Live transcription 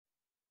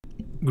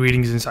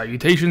Greetings and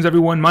salutations,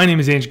 everyone. My name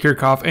is Andrew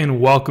Kirchhoff,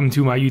 and welcome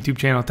to my YouTube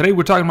channel. Today,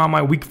 we're talking about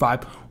my Week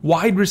 5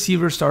 wide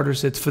receiver starter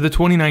sits for the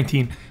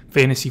 2019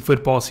 fantasy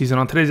football season.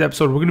 On today's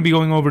episode, we're going to be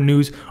going over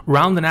news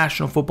around the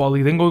National Football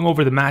League, then going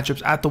over the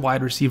matchups at the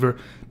wide receiver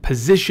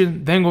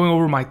position, then going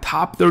over my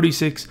top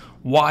 36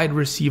 wide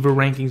receiver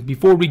rankings.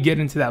 Before we get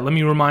into that, let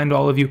me remind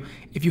all of you,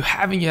 if you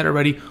haven't yet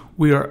already,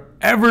 we are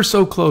ever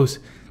so close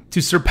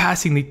to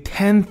surpassing the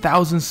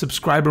 10,000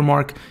 subscriber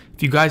mark.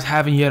 If you guys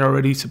haven't yet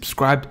already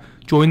subscribed,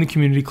 join the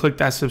community, click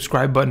that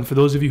subscribe button. For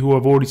those of you who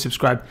have already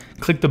subscribed,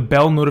 click the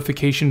bell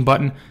notification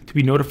button to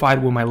be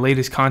notified when my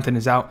latest content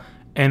is out.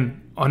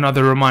 And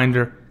another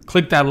reminder,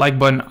 click that like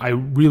button. I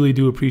really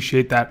do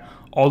appreciate that.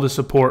 All the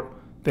support.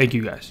 Thank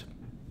you guys.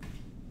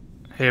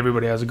 Hey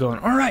everybody, how's it going?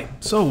 All right,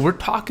 so we're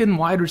talking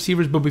wide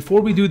receivers, but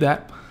before we do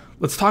that,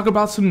 let's talk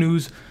about some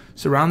news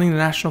surrounding the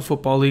National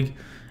Football League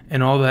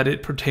and all that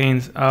it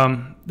pertains.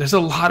 There's a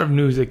lot of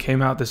news that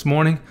came out this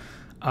morning.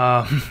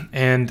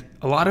 And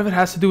a lot of it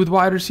has to do with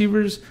wide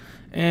receivers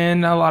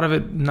and a lot of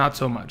it not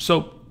so much.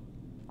 So,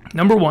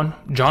 number one,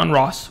 John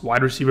Ross,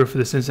 wide receiver for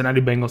the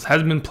Cincinnati Bengals,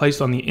 has been placed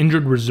on the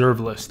injured reserve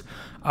list.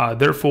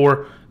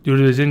 Therefore, due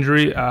to his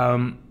injury,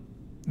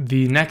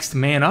 the next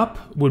man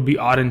up would be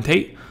Auden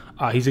Tate.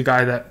 He's a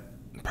guy that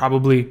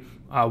probably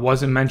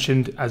wasn't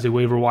mentioned as a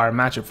waiver wire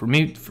matchup for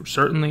me,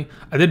 certainly.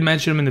 I did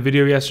mention him in the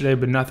video yesterday,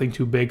 but nothing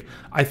too big.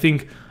 I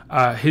think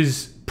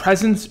his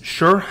presence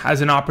sure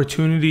has an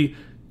opportunity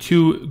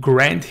to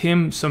grant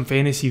him some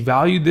fantasy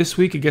value this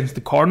week against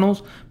the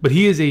Cardinals, but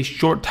he is a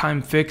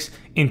short-time fix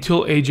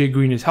until A.J.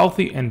 Green is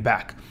healthy and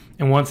back.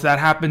 And once that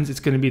happens, it's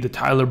going to be the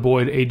Tyler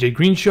Boyd, A.J.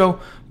 Green show,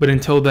 but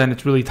until then,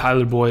 it's really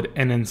Tyler Boyd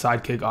and then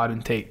sidekick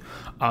Auden Tate.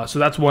 So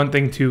that's one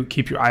thing to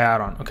keep your eye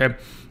out on, okay?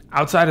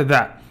 Outside of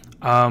that,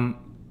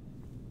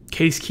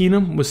 Case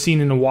Keenum was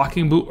seen in a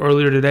walking boot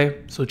earlier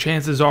today, so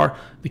chances are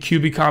the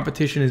QB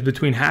competition is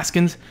between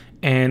Haskins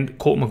and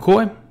Colt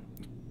McCoy.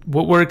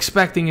 What we're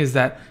expecting is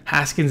that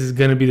Haskins is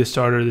going to be the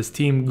starter of this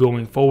team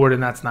going forward,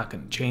 and that's not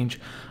going to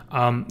change.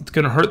 It's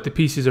going to hurt the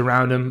pieces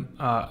around him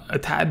a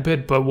tad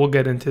bit, but we'll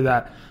get into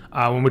that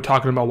when we're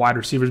talking about wide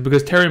receivers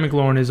because Terry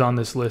McLaurin is on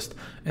this list,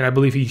 and I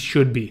believe he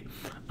should be.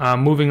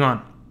 Moving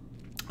on.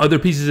 Other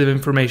pieces of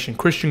information.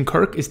 Christian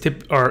Kirk is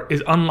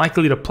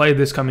unlikely to play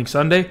this coming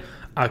Sunday.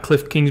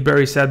 Cliff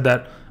Kingsbury said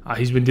that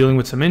he's been dealing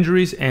with some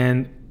injuries,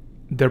 and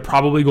they're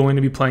probably going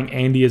to be playing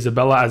Andy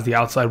Isabella as the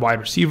outside wide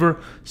receiver,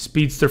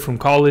 speedster from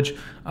college,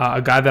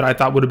 a guy that I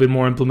thought would have been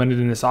more implemented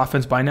in this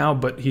offense by now,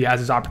 but he has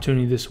his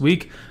opportunity this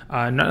week.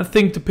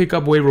 Nothing to pick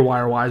up waiver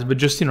wire wise, but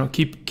just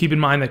keep in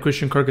mind that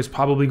Christian Kirk is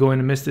probably going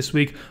to miss this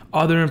week.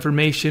 Other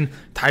information: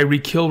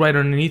 Tyreek Hill right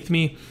underneath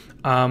me.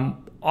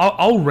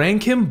 I'll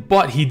rank him,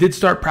 but he did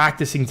start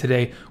practicing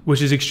today,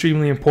 which is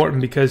extremely important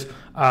because,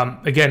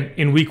 again,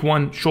 in week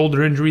 1,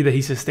 shoulder injury that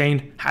he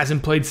sustained,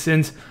 hasn't played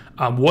since,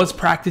 was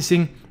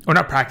practicing. Or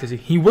not practicing.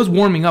 He was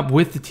warming up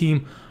with the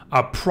team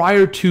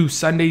prior to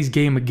Sunday's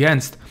game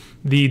against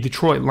the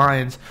Detroit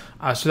Lions.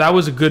 So that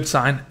was a good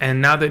sign. And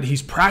now that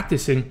he's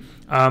practicing,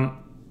 I'm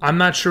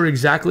not sure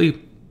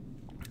exactly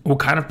what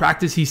kind of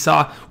practice he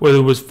saw, whether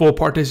it was full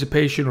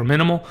participation or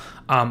minimal.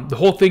 The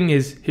whole thing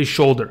is his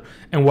shoulder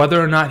and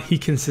whether or not he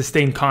can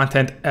sustain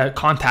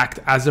contact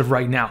as of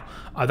right now.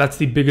 That's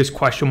the biggest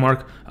question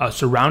mark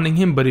surrounding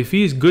him. But if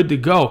he is good to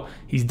go,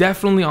 he's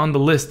definitely on the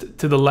list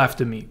to the left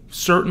of me.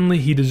 Certainly,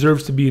 he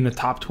deserves to be in the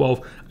top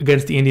 12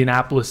 against the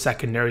Indianapolis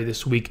secondary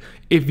this week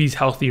if he's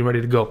healthy and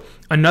ready to go.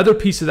 Another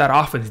piece of that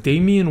offense,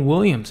 Damian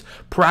Williams,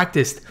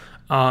 practiced.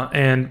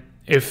 And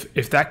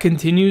if that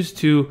continues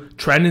to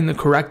trend in the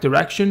correct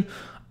direction,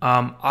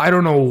 I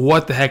don't know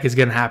what the heck is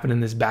going to happen in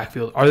this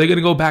backfield. Are they going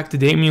to go back to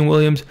Damian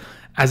Williams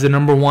as the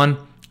number one,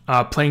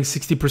 playing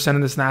 60%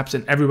 of the snaps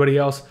and everybody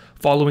else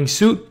following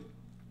suit?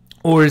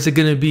 Or is it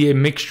going to be a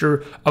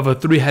mixture of a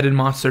three-headed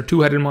monster,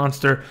 two-headed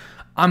monster?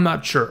 I'm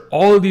not sure.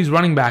 All of these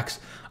running backs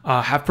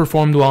have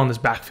performed well in this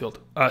backfield,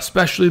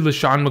 especially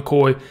LaShawn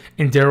McCoy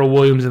and Darrell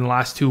Williams in the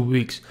last 2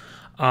 weeks.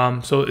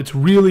 So it's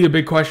really a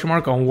big question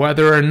mark on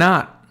whether or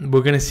not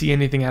we're going to see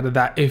anything out of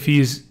that if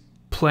he's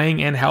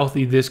playing and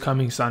healthy this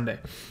coming Sunday.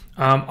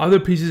 Other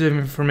pieces of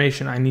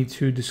information I need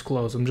to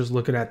disclose. I'm just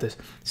looking at this.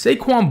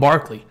 Saquon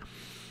Barkley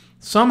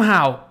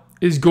somehow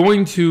is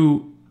going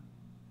to,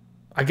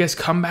 I guess,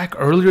 come back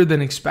earlier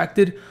than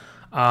expected.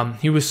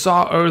 He was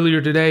saw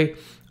earlier today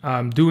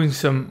doing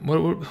some,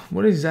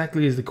 what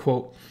exactly is the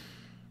quote?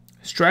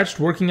 Stretched,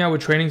 working out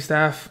with training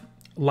staff,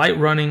 light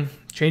running,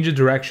 change of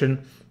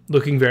direction,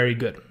 looking very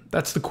good.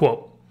 That's the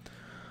quote.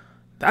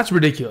 That's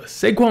ridiculous.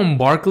 Saquon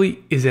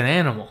Barkley is an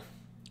animal.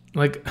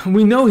 Like,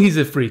 we know he's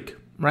a freak,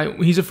 right?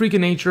 He's a freak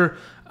of nature,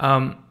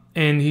 and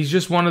he's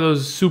just one of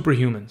those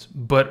superhumans.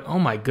 But, oh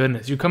my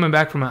goodness, you're coming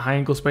back from a high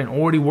ankle sprain,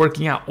 already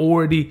working out,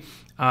 already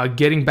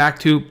getting back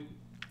to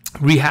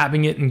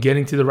rehabbing it and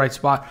getting to the right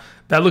spot.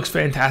 That looks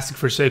fantastic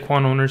for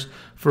Saquon owners.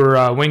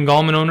 For Wayne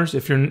Gallman owners,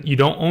 if you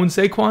don't own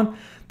Saquon,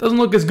 doesn't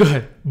look as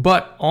good.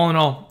 But all in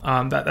all,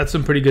 that's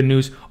some pretty good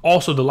news.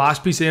 Also, the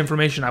last piece of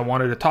information I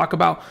wanted to talk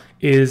about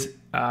is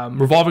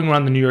revolving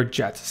around the New York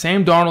Jets.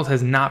 Sam Darnold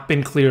has not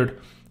been cleared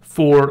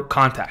for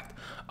contact.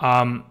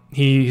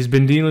 He's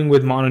been dealing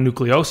with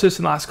mononucleosis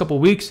in the last couple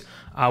of weeks,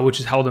 which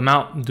has held him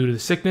out due to the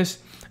sickness.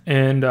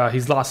 And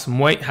he's lost some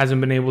weight,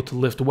 hasn't been able to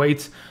lift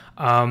weights,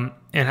 and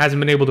hasn't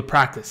been able to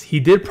practice. He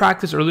did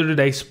practice earlier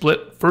today,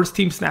 split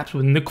first-team snaps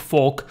with Nick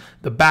Folk,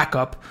 the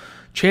backup.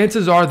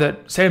 Chances are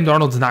that Sam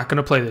Darnold's not going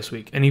to play this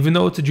week. And even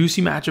though it's a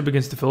juicy matchup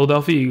against the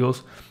Philadelphia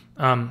Eagles,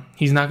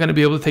 he's not going to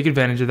be able to take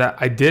advantage of that.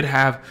 I did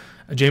have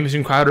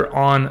Jamison Crowder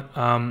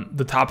on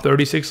the top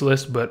 36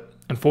 list, but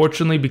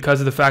unfortunately, because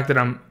of the fact that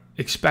I'm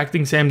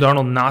expecting Sam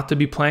Darnold not to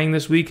be playing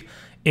this week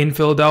in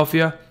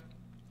Philadelphia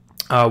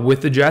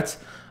with the Jets,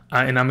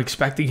 and I'm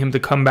expecting him to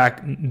come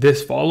back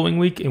this following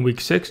week in week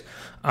 6,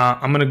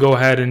 I'm going to go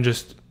ahead and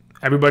just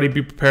everybody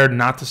be prepared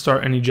not to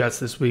start any Jets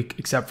this week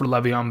except for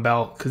Le'Veon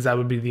Bell, because that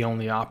would be the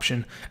only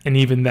option. And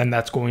even then,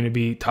 that's going to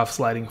be tough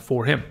sledding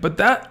for him. But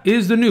that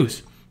is the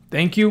news.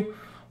 Thank you.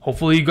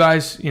 Hopefully you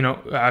guys,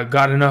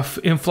 got enough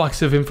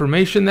influx of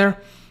information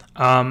there.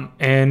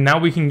 And now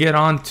we can get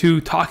on to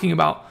talking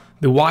about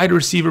the wide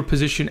receiver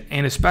position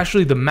and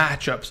especially the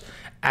matchups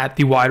at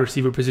the wide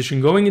receiver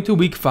position going into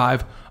week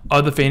 5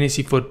 of the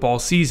fantasy football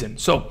season.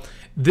 So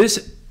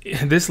this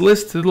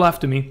list to the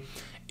left of me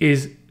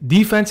is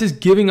defenses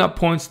giving up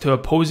points to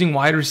opposing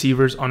wide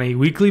receivers on a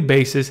weekly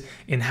basis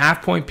in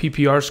half-point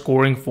PPR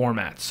scoring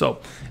formats.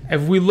 So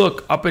if we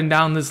look up and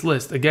down this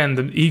list, again,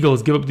 the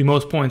Eagles give up the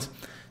most points.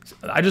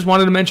 I just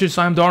wanted to mention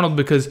Sam Darnold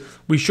because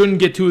we shouldn't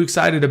get too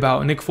excited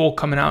about Nick Folk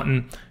coming out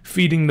and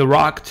feeding the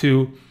rock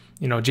to,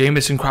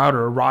 Jamison Crowder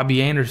or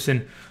Robbie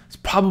Anderson. It's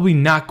probably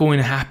not going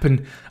to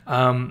happen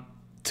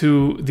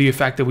to the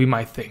effect that we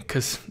might think,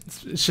 because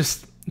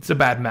it's a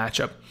bad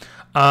matchup.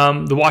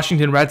 The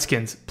Washington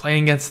Redskins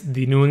playing against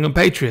the New England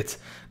Patriots.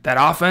 That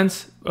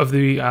offense of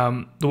the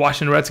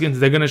Washington Redskins,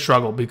 they're going to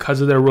struggle because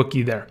of their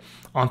rookie there.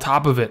 On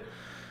top of it,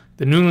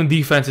 the New England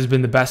defense has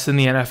been the best in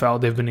the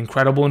NFL. They've been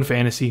incredible in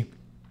fantasy.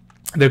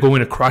 They're going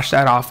to crush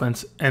that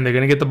offense, and they're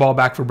going to get the ball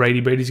back for Brady.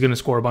 Brady's going to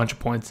score a bunch of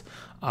points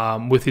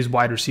with his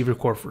wide receiver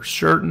core for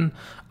certain.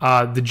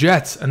 The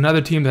Jets,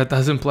 another team that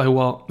doesn't play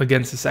well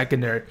against the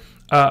secondary.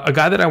 A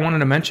guy that I wanted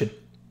to mention,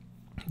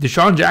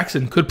 DeSean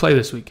Jackson could play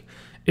this week.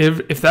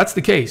 If that's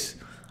the case,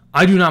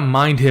 I do not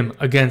mind him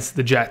against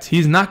the Jets.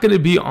 He's not going to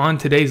be on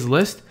today's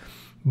list,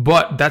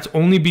 but that's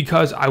only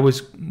because I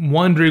was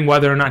wondering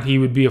whether or not he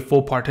would be a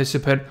full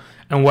participant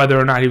and whether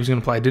or not he was going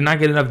to play. I did not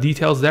get enough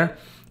details there,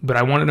 but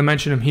I wanted to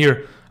mention him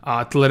here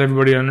to let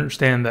everybody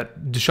understand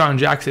that DeSean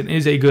Jackson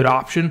is a good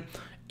option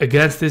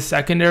against this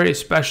secondary,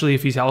 especially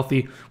if he's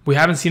healthy. We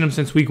haven't seen him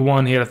since week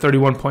 1. He had a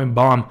 31-point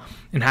bomb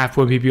in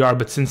half-point PPR,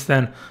 but since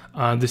then,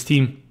 this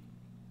team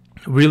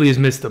really has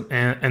missed him,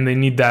 and they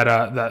need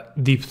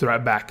that deep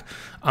threat back.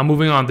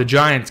 Moving on, the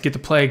Giants get to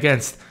play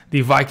against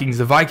the Vikings.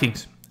 The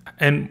Vikings,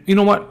 and you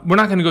know what? We're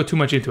not going to go too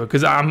much into it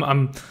because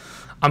I'm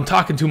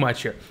talking too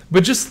much here.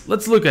 But just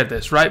let's look at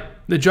this, right?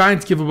 The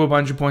Giants give up a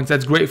bunch of points.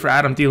 That's great for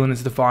Adam Thielen and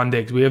Stefon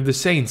Diggs. We have the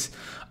Saints.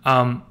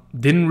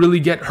 Didn't really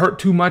get hurt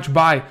too much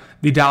by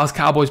the Dallas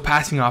Cowboys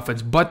passing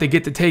offense, but they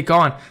get to take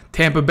on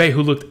Tampa Bay,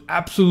 who looked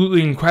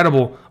absolutely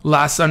incredible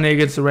last Sunday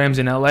against the Rams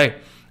in LA.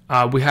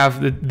 We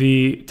have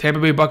the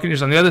Tampa Bay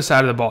Buccaneers on the other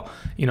side of the ball.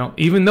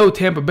 Even though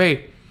Tampa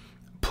Bay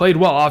played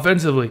well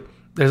offensively,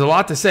 there's a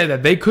lot to say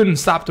that they couldn't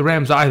stop the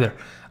Rams either.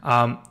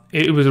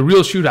 It was a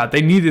real shootout.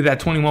 They needed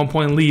that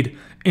 21-point lead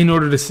in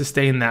order to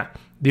sustain that.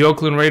 The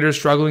Oakland Raiders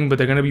struggling, but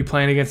they're going to be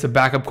playing against the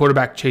backup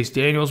quarterback Chase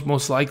Daniels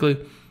most likely.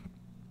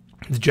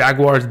 The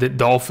Jaguars, the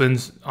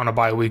Dolphins on a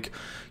bye week,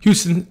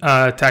 Houston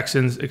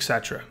Texans,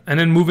 etc. And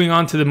then moving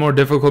on to the more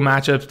difficult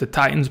matchups, the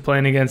Titans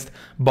playing against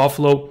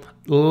Buffalo,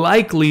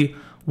 likely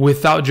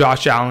without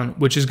Josh Allen,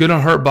 which is going to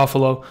hurt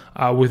Buffalo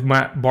with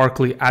Matt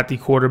Barkley at the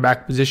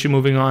quarterback position.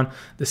 Moving on,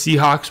 the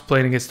Seahawks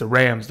playing against the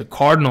Rams. The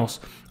Cardinals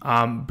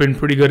been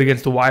pretty good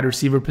against the wide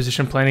receiver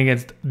position, playing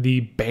against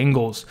the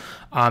Bengals.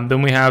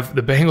 Then we have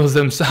the Bengals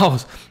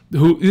themselves,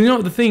 who,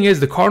 the thing is,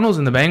 the Cardinals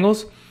and the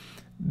Bengals,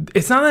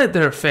 it's not that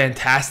they're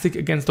fantastic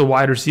against the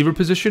wide receiver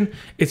position.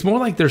 It's more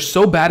like they're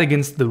so bad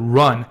against the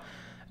run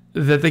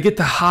that they get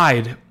to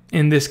hide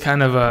in this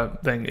kind of a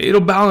thing. It'll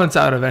balance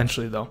out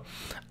eventually, though.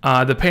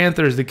 The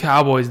Panthers, the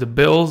Cowboys, the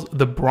Bills,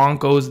 the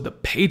Broncos, the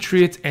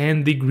Patriots,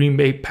 and the Green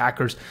Bay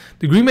Packers.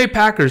 The Green Bay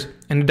Packers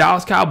and the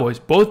Dallas Cowboys,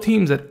 both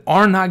teams that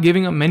are not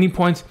giving up many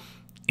points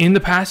in the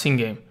passing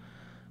game.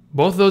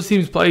 Both of those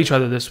teams play each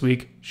other this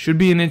week. Should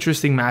be an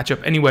interesting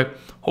matchup. Anyway,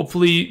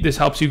 hopefully this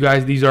helps you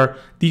guys. These are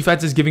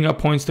defenses giving up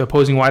points to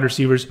opposing wide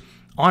receivers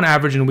on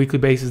average on a weekly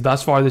basis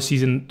thus far this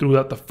season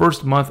throughout the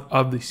first month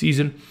of the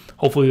season.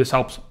 Hopefully this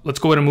helps. Let's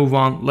go ahead and move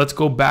on. Let's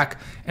go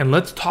back and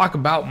let's talk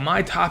about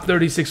my top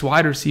 36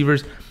 wide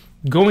receivers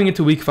going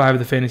into week 5 of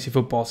the fantasy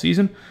football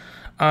season.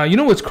 You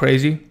know what's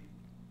crazy?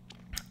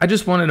 I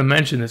just wanted to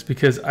mention this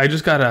because I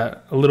just got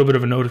a little bit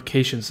of a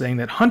notification saying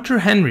that Hunter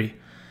Henry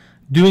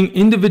doing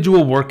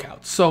individual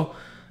workouts. So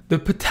the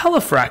patella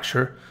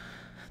fracture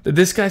that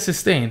this guy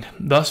sustained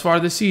thus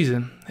far this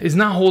season is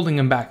not holding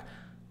him back.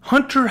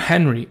 Hunter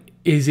Henry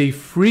is a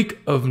freak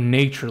of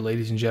nature,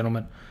 ladies and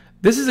gentlemen.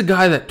 This is a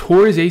guy that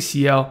tore his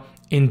ACL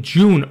in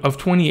June of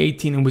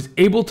 2018 and was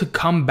able to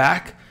come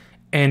back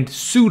and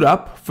suit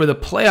up for the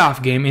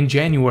playoff game in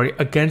January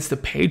against the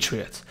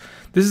Patriots.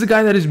 This is a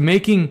guy that is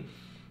making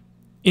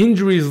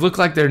injuries look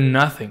like they're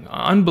nothing.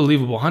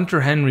 Unbelievable.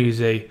 Hunter Henry is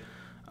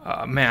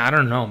man, I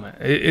don't know, man.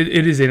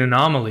 It is an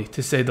anomaly,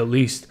 to say the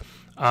least.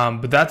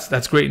 But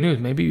that's great news.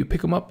 Maybe you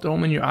pick him up, throw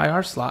him in your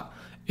IR slot.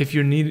 If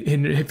you're in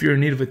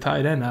need of a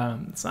tight end,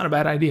 it's not a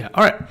bad idea.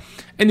 All right.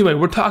 Anyway,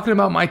 we're talking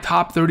about my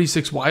top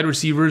 36 wide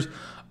receivers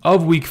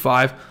of Week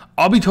 5.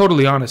 I'll be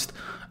totally honest.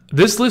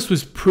 This list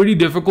was pretty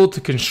difficult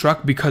to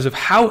construct because of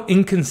how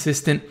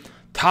inconsistent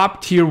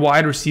top-tier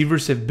wide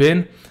receivers have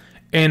been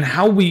and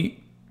how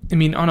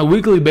on a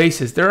weekly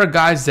basis, there are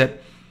guys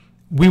that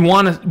we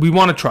want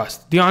to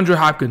trust. DeAndre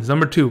Hopkins,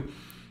 number 2.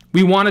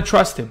 We want to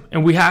trust him,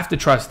 and we have to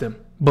trust him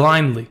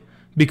blindly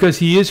because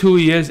he is who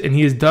he is, and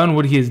he has done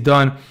what he has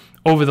done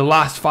over the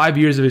last 5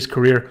 years of his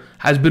career,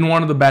 has been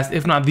one of the best,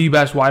 if not the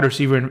best wide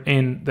receiver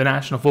in the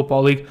National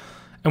Football League.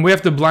 And we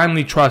have to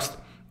blindly trust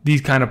these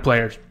kind of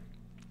players.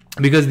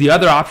 Because the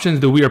other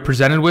options that we are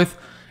presented with,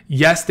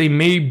 yes, they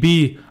may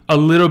be a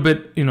little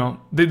bit,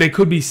 they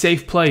could be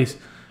safe plays,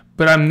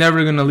 but I'm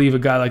never going to leave a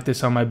guy like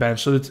this on my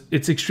bench. So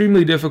it's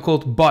extremely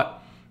difficult,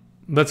 but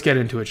let's get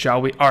into it, shall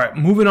we? All right,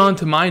 moving on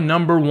to my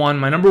number one.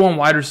 My number one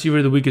wide receiver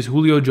of the week is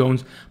Julio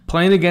Jones,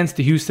 playing against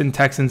the Houston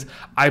Texans.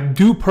 I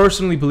do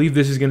personally believe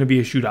this is going to be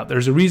a shootout.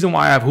 There's a reason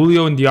why I have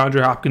Julio and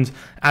DeAndre Hopkins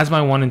as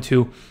my 1 and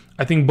 2.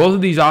 I think both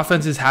of these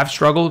offenses have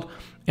struggled,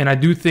 and I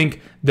do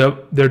think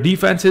their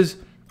defenses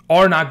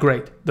are not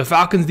great. The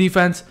Falcons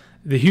defense,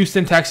 the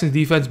Houston Texans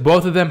defense,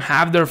 both of them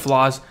have their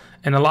flaws,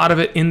 and a lot of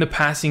it in the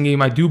passing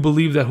game. I do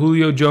believe that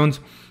Julio Jones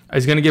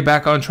is going to get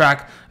back on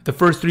track. The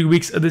first 3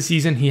 weeks of the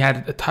season, he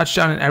had a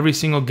touchdown in every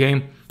single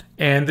game,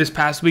 and this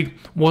past week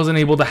wasn't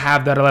able to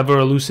have that ever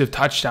elusive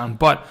touchdown.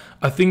 But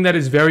a thing that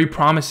is very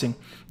promising,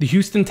 the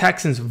Houston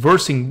Texans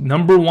versing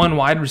number 1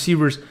 wide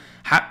receivers,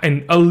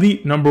 and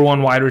elite number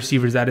 1 wide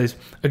receivers, that is,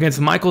 against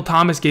Michael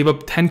Thomas, gave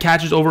up 10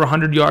 catches over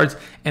 100 yards,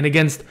 and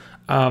against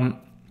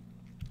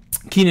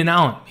Keenan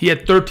Allen, he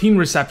had 13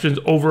 receptions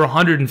over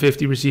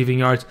 150 receiving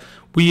yards.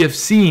 We have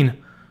seen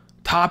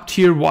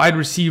top-tier wide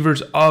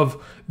receivers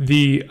of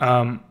the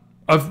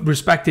of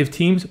respective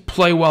teams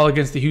play well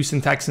against the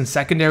Houston Texans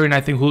secondary, and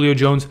I think Julio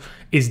Jones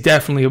is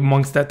definitely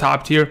amongst that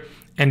top tier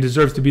and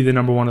deserves to be the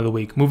number 1 of the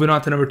week. Moving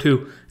on to number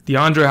 2,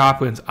 DeAndre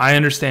Hopkins. I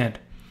understand.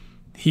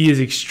 He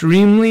is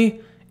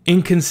extremely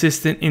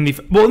inconsistent in the...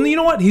 Well, you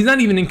know what? He's not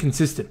even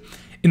inconsistent.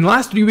 In the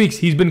last 3 weeks,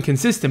 he's been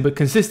consistent, but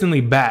consistently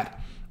bad.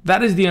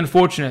 That is the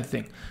unfortunate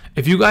thing.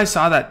 If you guys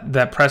saw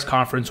that press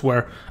conference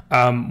where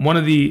one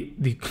of the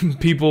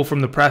people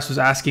from the press was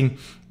asking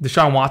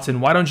Deshaun Watson,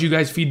 why don't you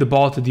guys feed the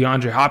ball to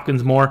DeAndre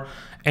Hopkins more?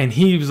 And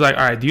he was like,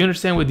 all right, do you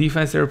understand what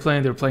defense they were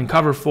playing? They were playing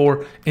cover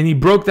 4. And he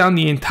broke down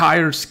the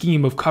entire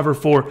scheme of cover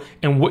 4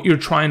 and what you're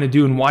trying to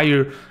do and why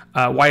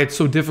it's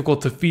so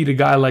difficult to feed a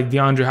guy like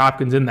DeAndre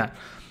Hopkins in that.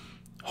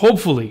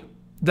 Hopefully,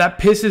 that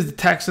pisses the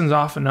Texans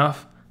off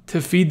enough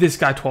to feed this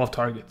guy 12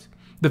 targets.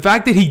 The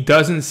fact that he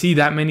doesn't see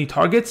that many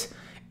targets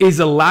is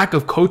a lack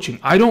of coaching.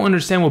 I don't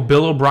understand what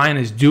Bill O'Brien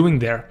is doing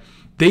there.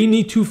 They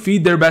need to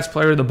feed their best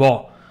player the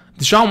ball.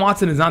 Deshaun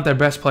Watson is not their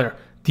best player.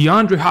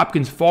 DeAndre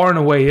Hopkins far and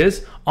away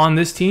is on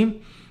this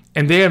team,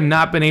 and they have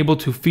not been able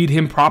to feed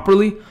him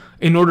properly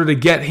in order to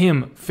get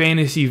him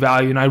fantasy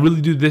value. And I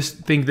really do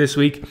think this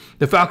week,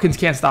 the Falcons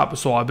can't stop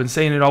us all. I've been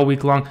saying it all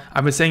week long.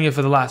 I've been saying it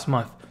for the last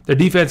month. Their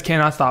defense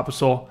cannot stop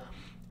us all,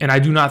 and I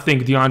do not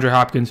think DeAndre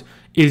Hopkins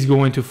is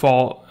going to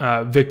fall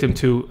victim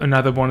to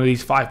another one of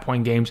these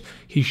 5-point games.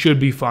 He should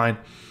be fine,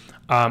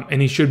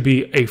 and he should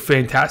be a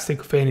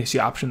fantastic fantasy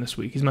option this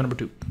week. He's my number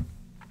 2.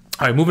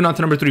 All right, moving on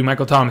to number 3,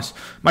 Michael Thomas.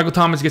 Michael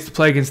Thomas gets to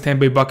play against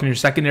Tampa Bay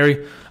Buccaneers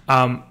secondary.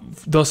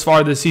 Thus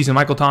far this season,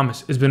 Michael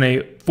Thomas has been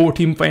a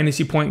 14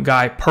 fantasy point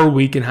guy per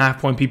week in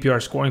half-point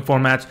PPR scoring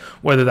formats,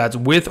 whether that's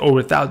with or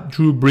without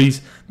Drew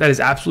Brees. That is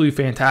absolutely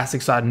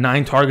fantastic. Saw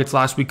 9 targets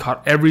last week,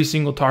 caught every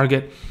single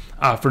target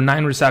for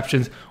 9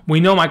 receptions.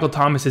 We know Michael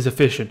Thomas is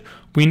efficient.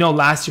 We know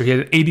last year he had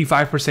an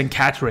 85%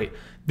 catch rate.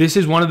 This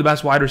is one of the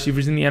best wide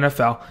receivers in the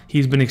NFL.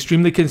 He's been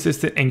extremely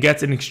consistent and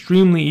gets an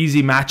extremely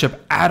easy matchup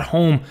at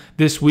home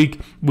this week.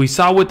 We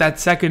saw what that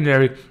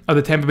secondary of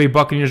the Tampa Bay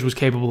Buccaneers was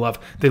capable of.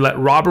 They let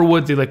Robert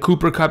Woods, they let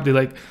Cooper Kupp, they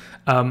let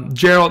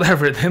Gerald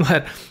Everett, they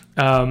let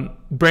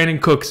Brandin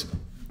Cooks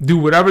do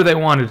whatever they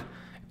wanted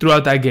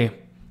throughout that game.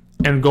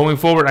 And going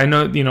forward, I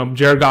know,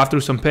 Jared Goff threw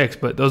some picks,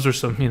 but those are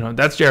some,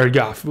 that's Jared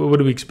Goff. What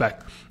do we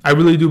expect? I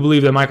really do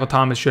believe that Michael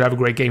Thomas should have a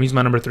great game. He's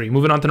my number 3.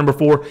 Moving on to number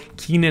 4,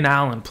 Keenan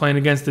Allen, playing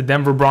against the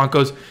Denver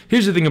Broncos.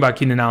 Here's the thing about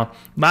Keenan Allen.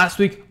 Last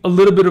week, a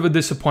little bit of a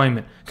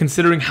disappointment,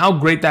 considering how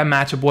great that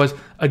matchup was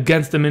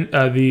against the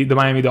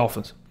Miami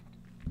Dolphins.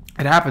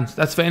 It happens.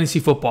 That's fantasy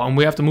football, and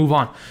we have to move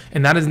on.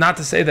 And that is not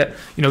to say that,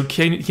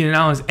 Keenan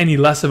Allen is any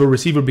less of a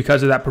receiver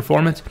because of that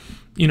performance.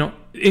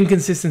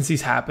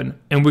 Inconsistencies happen,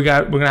 and we're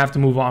gonna have to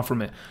move on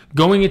from it.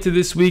 Going into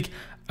this week,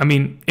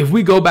 if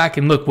we go back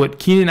and look what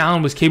Keenan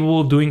Allen was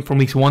capable of doing from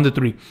weeks 1 to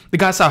 3, the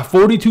guy saw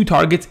 42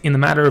 targets in the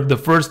matter of the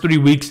first 3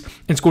 weeks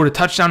and scored a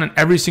touchdown in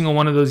every single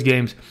one of those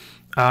games.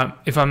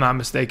 if I'm not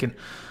mistaken.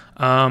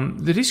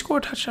 Did he score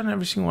a touchdown in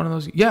every single one of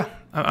those? Yeah,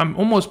 I'm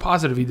almost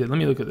positive he did. Let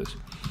me look at this.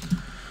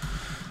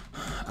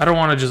 I don't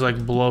want to just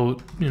like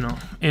blow,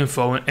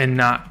 info and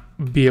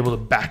not be able to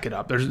back it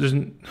up.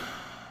 Did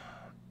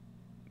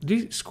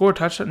he score a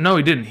touchdown? No,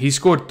 he didn't. He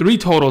scored 3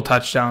 total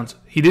touchdowns.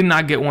 He did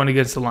not get one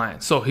against the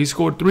Lions. So he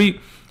scored 3.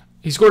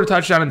 He scored a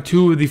touchdown in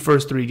 2 of the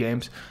first 3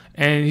 games,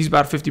 and he's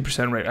about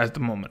 50% rate at the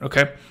moment.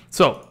 Okay,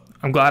 so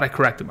I'm glad I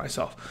corrected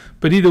myself.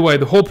 But either way,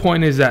 the whole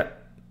point is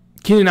that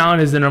Keenan Allen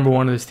is the number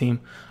 1 of this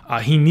team.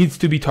 He needs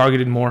to be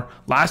targeted more.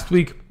 Last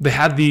week, they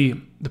had the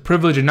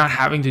privilege of not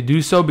having to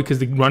do so because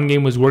the run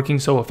game was working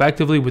so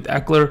effectively with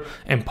Eckler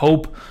and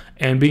Pope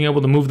and being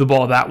able to move the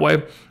ball that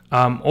way.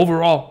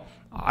 Overall,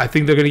 I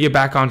think they're going to get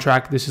back on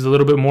track. This is a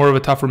little bit more of a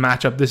tougher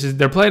matchup.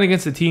 They're playing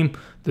against a team,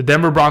 the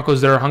Denver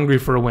Broncos, that are hungry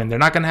for a win. They're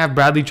not going to have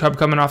Bradley Chubb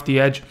coming off the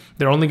edge.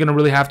 They're only going to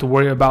really have to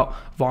worry about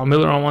Von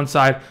Miller on one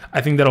side.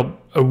 I think that'll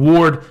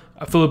award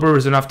Phillip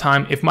Rivers enough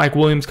time. If Mike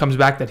Williams comes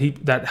back,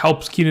 that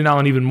helps Keenan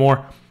Allen even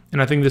more.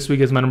 And I think this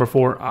week is my number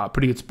 4,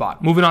 pretty good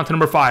spot. Moving on to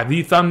number 5,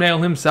 the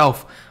thumbnail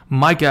himself,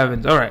 Mike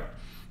Evans. All right.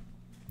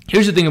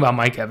 Here's the thing about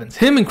Mike Evans.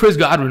 Him and Chris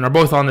Godwin are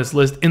both on this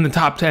list, in the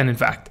top 10, in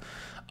fact,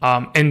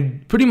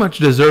 and pretty much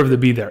deserve to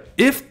be there.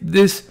 If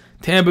this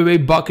Tampa Bay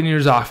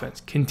Buccaneers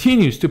offense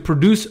continues to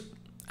produce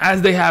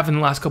as they have in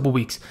the last couple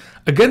weeks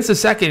against a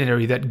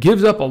secondary that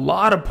gives up a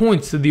lot of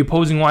points to the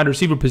opposing wide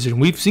receiver position,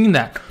 we've seen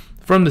that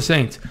from the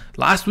Saints.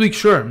 Last week,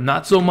 sure,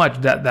 not so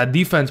much. That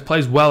defense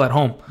plays well at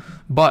home,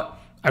 but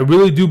I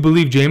really do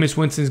believe Jameis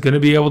Winston is going to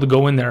be able to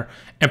go in there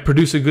and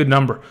produce a good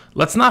number.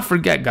 Let's not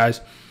forget, guys,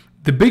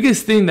 the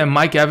biggest thing that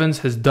Mike Evans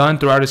has done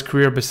throughout his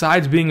career,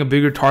 besides being a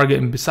bigger target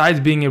and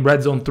besides being a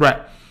red zone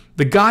threat,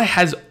 the guy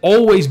has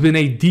always been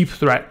a deep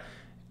threat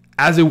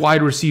as a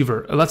wide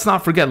receiver. Let's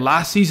not forget,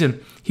 last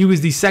season, he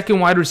was the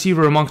second wide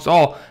receiver amongst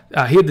all.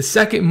 He had the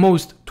second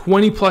most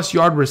 20-plus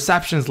yard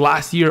receptions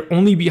last year,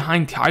 only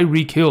behind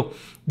Tyreek Hill.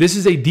 This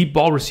is a deep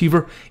ball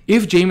receiver.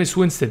 If Jameis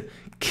Winston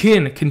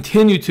can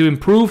continue to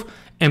improve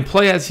and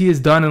play as he has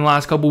done in the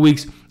last couple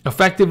weeks,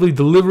 effectively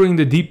delivering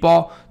the deep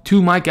ball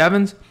to Mike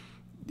Evans,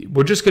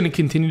 we're just going to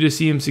continue to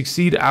see him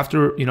succeed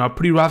after a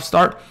pretty rough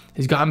start.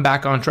 He's gotten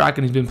back on track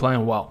and he's been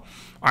playing well.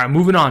 All right,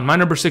 moving on. My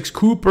number 6,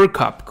 Cooper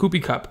Kupp.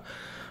 Koopy Kupp.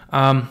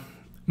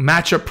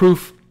 Matchup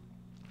proof,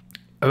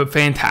 a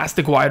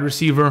fantastic wide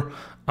receiver,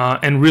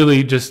 and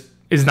really just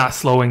is not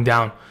slowing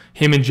down.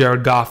 Him and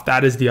Jared Goff,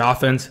 that is the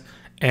offense.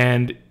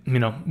 And,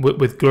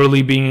 with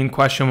Gurley being in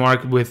question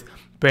mark, with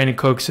Brandin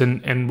Cooks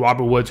and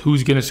Robert Woods,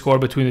 who's going to score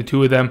between the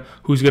two of them?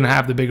 Who's going to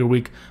have the bigger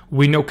week?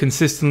 We know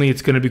consistently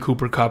it's going to be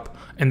Cooper Kupp,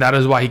 and that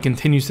is why he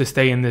continues to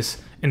stay in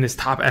this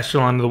top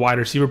echelon of the wide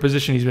receiver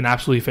position. He's been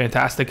absolutely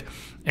fantastic,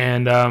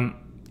 and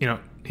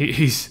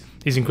he's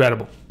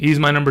incredible. He's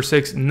my number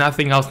 6.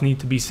 Nothing else needs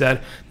to be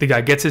said. The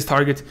guy gets his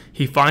targets.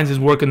 He finds his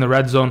work in the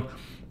red zone,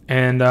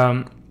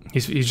 and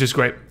he's just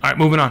great. All right,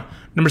 moving on.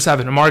 Number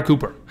 7, Amari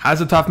Cooper has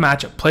a tough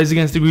matchup. Plays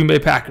against the Green Bay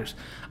Packers.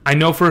 I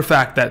know for a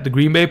fact that the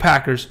Green Bay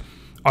Packers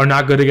are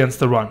not good against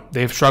the run. They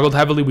have struggled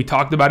heavily. We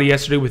talked about it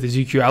yesterday with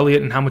Ezekiel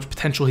Elliott and how much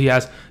potential he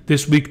has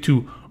this week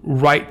to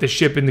right the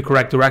ship in the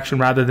correct direction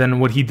rather than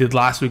what he did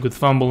last week with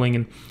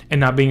fumbling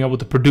and not being able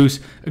to produce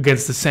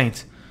against the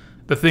Saints.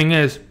 The thing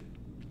is,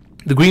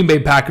 the Green Bay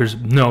Packers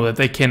know that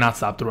they cannot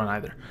stop the run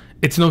either.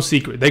 It's no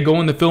secret. They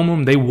go in the film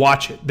room, they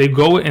watch it. They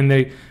go and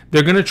they're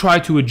going to try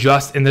to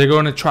adjust and they're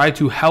going to try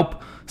to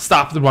help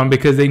stop the run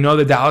because they know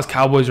the Dallas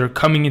Cowboys are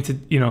coming into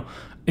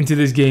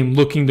this game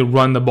looking to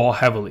run the ball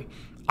heavily.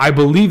 I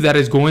believe that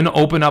is going to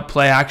open up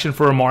play action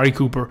for Amari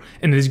Cooper,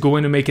 and it is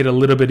going to make it a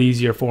little bit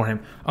easier for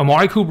him.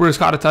 Amari Cooper has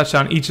caught a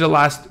touchdown each of the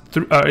last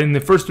in the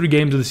first 3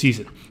 games of the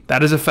season.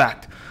 That is a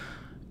fact.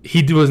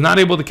 He was not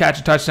able to catch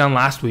a touchdown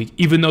last week,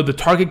 even though the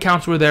target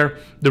counts were there,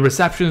 the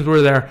receptions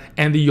were there,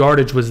 and the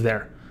yardage was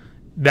there.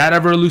 That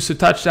ever elusive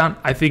touchdown,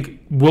 I think,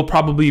 will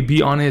probably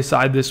be on his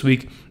side this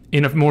week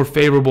in a more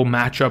favorable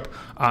matchup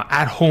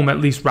at home, at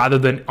least, rather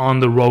than on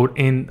the road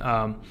in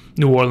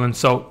New Orleans.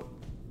 So,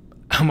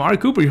 Amari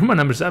Cooper, you're my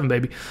number 7,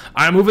 baby.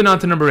 All right, moving on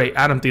to number 8,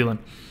 Adam Thielen.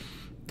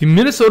 The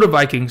Minnesota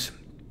Vikings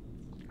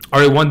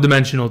are a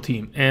one-dimensional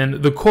team.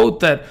 And the quote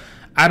that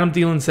Adam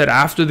Thielen said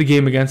after the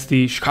game against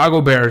the Chicago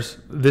Bears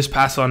this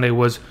past Sunday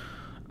was,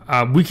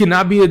 we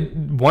cannot be a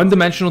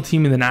one-dimensional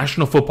team in the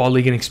National Football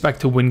League and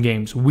expect to win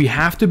games. We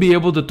have to be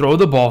able to throw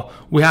the ball.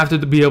 We have to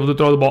be able to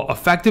throw the ball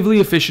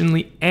effectively,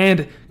 efficiently,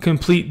 and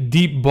complete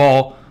deep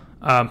ball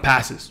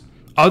passes.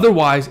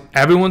 Otherwise,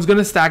 everyone's going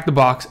to stack the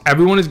box.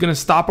 Everyone is going to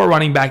stop our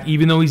running back,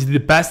 even though he's the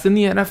best in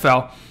the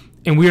NFL,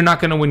 and we are not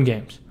going to win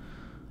games.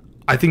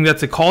 I think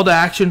that's a call to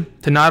action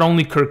to not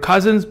only Kirk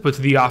Cousins, but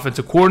to the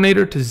offensive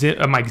coordinator,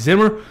 to Mike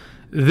Zimmer.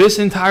 This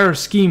entire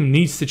scheme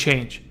needs to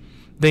change.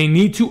 They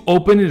need to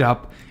open it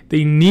up.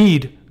 They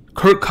need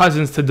Kirk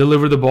Cousins to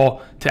deliver the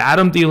ball to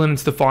Adam Thielen and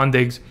Stefon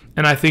Diggs.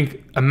 And I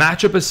think a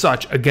matchup as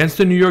such against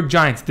the New York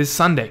Giants this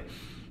Sunday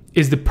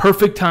is the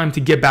perfect time to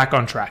get back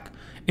on track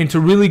and to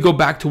really go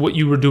back to what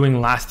you were doing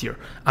last year.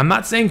 I'm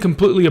not saying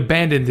completely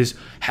abandon this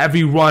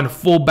heavy run,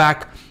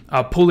 fullback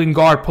pulling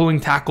guard, pulling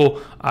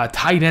tackle,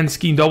 tight end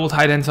scheme, double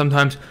tight end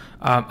sometimes.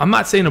 I'm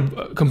not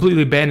saying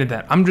completely abandon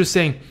that. I'm just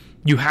saying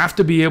you have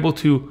to be able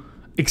to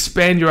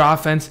expand your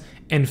offense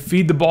and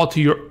feed the ball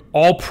to your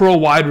all-pro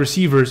wide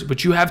receivers,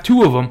 but you have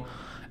 2 of them,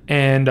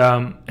 and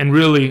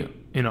really,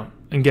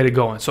 and get it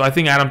going. So I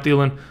think Adam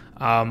Thielen,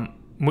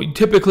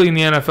 typically in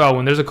the NFL,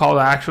 when there's a call to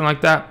action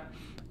like that,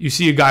 you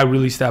see a guy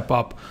really step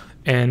up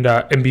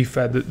and be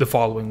fed the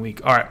following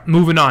week. All right,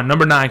 moving on.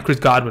 Number 9, Chris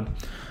Godwin.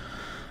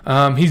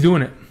 He's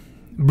doing it.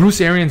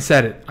 Bruce Arians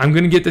said it. I'm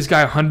going to get this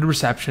guy 100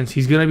 receptions.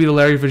 He's going to be the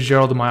Larry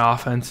Fitzgerald of my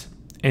offense,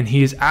 and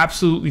he is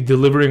absolutely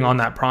delivering on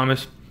that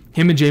promise.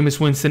 Him and Jameis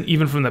Winston,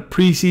 even from the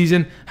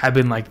preseason, have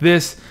been like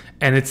this,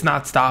 and it's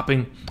not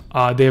stopping.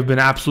 They have been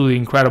absolutely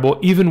incredible,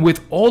 even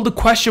with all the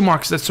question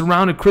marks that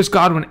surrounded Chris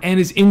Godwin and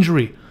his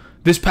injury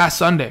this past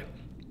Sunday.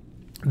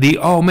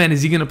 Oh man,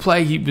 is he going to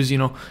play? He was,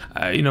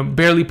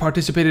 barely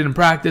participated in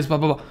practice, blah,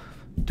 blah, blah.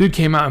 Dude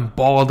came out and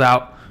balled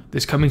out.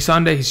 This coming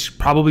Sunday, he's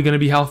probably going to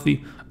be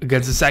healthy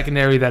against a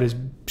secondary that is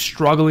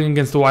struggling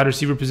against the wide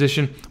receiver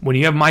position. When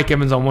you have Mike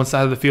Evans on one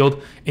side of the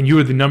field and you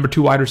are the number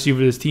 2 wide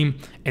receiver of this team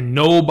and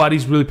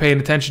nobody's really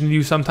paying attention to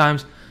you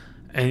sometimes,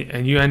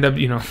 and you end up,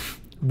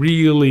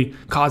 really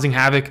causing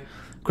havoc,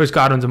 Chris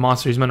Godwin's a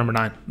monster. He's my number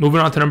 9. Moving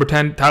on to number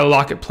 10, Tyler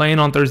Lockett playing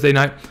on Thursday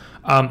night.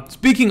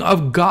 Speaking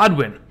of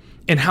Godwin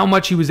and how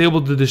much he was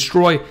able to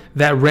destroy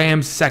that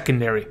Rams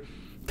secondary,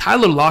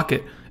 Tyler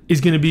Lockett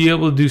is going to be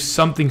able to do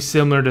something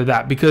similar to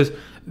that, because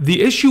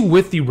the issue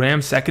with the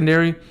Rams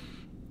secondary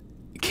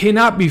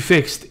cannot be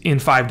fixed in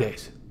 5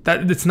 days.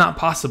 That's not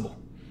possible.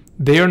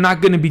 They are not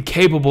going to be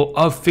capable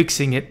of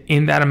fixing it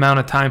in that amount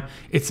of time.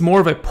 It's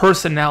more of a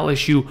personnel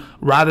issue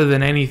rather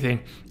than anything.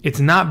 It's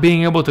not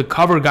being able to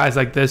cover guys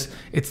like this.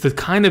 It's the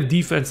kind of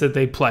defense that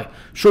they play.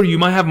 Sure, you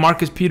might have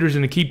Marcus Peters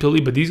and Aqib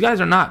Talib, but these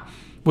guys are not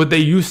what they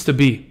used to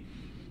be.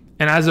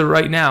 And as of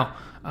right now,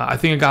 I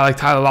think a guy like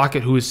Tyler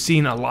Lockett, who has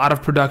seen a lot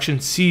of production,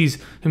 sees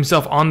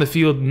himself on the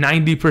field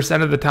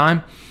 90% of the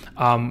time.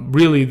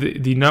 Really,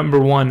 the number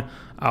 1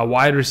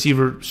 wide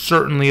receiver,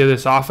 certainly, of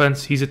this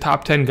offense. He's a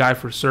top 10 guy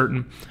for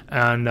certain,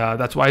 and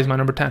that's why he's my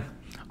number 10.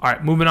 All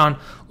right, moving on.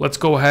 Let's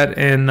go ahead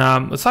and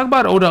let's talk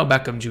about Odell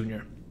Beckham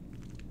Jr.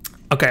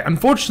 Okay,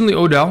 unfortunately,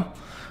 Odell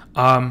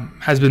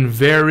has been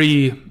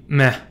very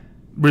meh.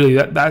 Really,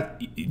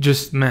 that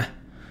just meh.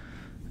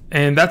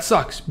 And that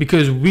sucks,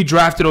 because we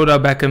drafted Odell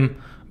Beckham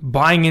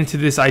buying into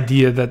this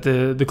idea that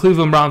the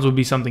Cleveland Browns would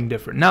be something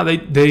different. Now, they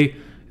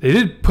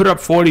did put up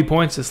 40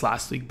 points this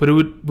last week, but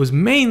it was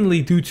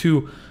mainly due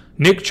to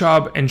Nick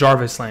Chubb and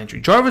Jarvis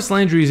Landry. Jarvis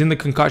Landry is in the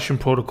concussion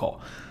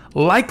protocol.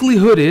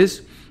 Likelihood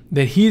is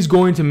that he's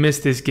going to miss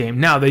this game.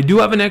 Now, they do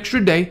have an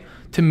extra day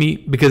to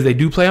meet because they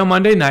do play on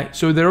Monday night,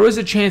 so there is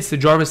a chance that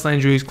Jarvis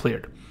Landry is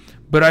cleared.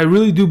 But I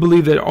really do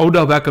believe that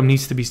Odell Beckham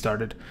needs to be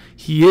started.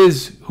 He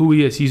is who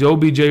he is. He's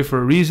OBJ for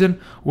a reason.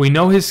 We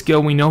know his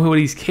skill. We know what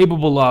he's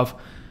capable of.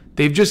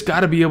 They've just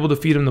got to be able to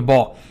feed him the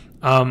ball.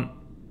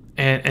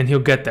 And he'll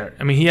get there.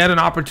 I mean, he had an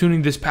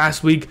opportunity this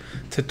past week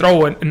to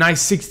throw a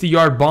nice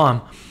 60-yard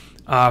bomb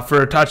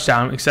for a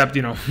touchdown, except,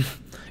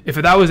 if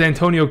that was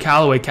Antonio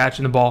Callaway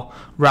catching the ball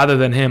rather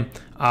than him,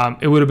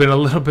 it would have been a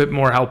little bit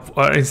more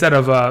helpful instead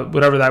of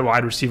whatever that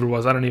wide receiver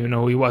was. I don't even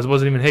know who he was. It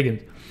wasn't even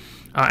Higgins.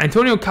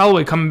 Antonio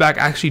Callaway coming back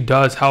actually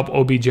does help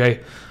OBJ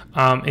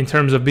in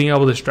terms of being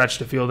able to stretch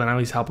the field and at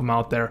least help him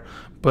out there.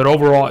 But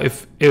overall,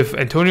 if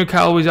Antonio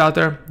Callaway's out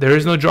there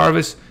is no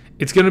Jarvis,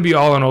 it's going to be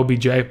all on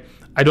OBJ.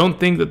 I don't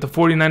think that the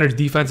 49ers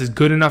defense is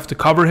good enough to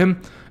cover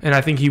him, and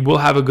I think he will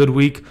have a good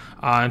week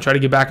and try to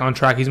get back on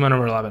track. He's my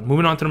number 11.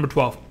 Moving on to number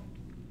 12.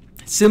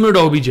 Similar to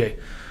OBJ,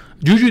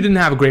 Juju didn't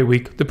have a great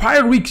week. The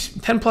prior weeks,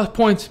 10-plus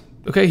points,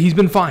 okay, he's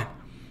been fine.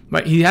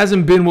 Right? He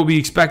hasn't been what we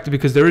expected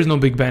because there is no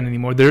Big Ben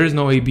anymore. There is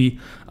no AB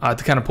to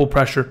kind of pull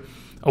pressure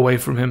away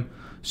from him.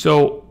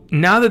 So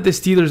now that the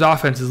Steelers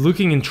offense is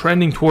looking and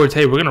trending towards,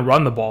 hey, we're going to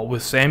run the ball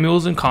with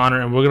Samuels and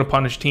Connor, and we're going to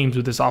punish teams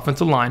with this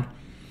offensive line,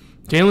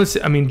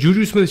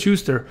 Juju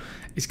Smith-Schuster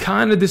is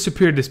kind of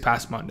disappeared this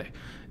past Monday.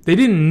 They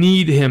didn't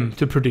need him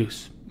to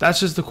produce. That's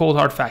just the cold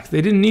hard facts.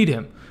 They didn't need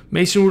him.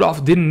 Mason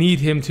Rudolph didn't need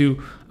him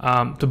to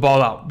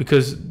ball out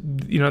because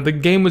the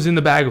game was in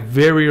the bag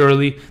very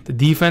early. The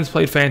defense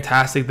played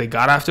fantastic. They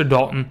got after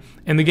Dalton,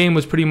 and the game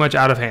was pretty much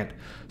out of hand.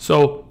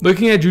 So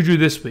looking at Juju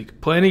this week,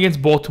 playing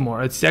against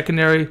Baltimore, it's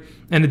secondary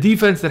and a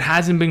defense that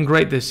hasn't been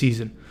great this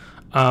season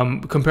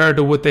compared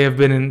to what they have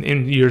been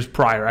in years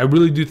prior. I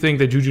really do think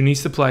that Juju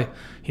needs to play.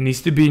 He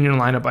needs to be in your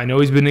lineup. I know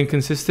he's been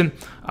inconsistent,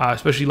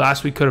 especially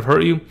last week could have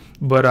hurt you,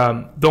 but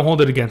don't hold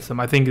it against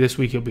him. I think this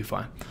week he'll be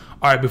fine.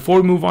 All right, before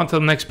we move on to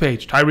the next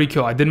page, Tyreek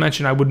Hill. I did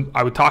mention I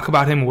would talk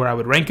about him, where I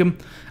would rank him.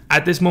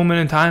 At this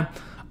moment in time,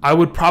 I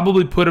would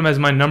probably put him as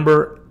my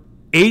number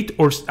 8,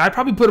 or I'd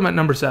probably put him at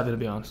number 7, to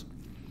be honest.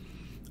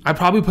 I'd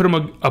probably put him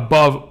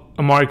above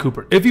Amari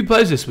Cooper. If he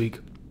plays this week,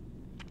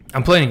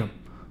 I'm playing him.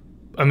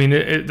 I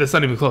mean, that's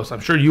not even close. I'm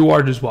sure you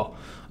are as well.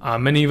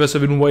 Many of us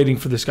have been waiting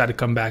for this guy to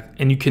come back,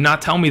 and you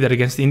cannot tell me that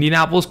against the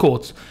Indianapolis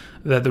Colts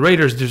that the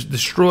Raiders just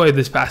destroyed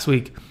this past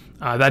week,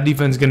 that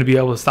defense is going to be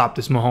able to stop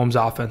this Mahomes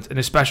offense, and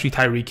especially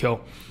Tyreek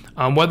Hill.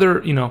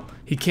 Whether,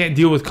 he can't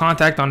deal with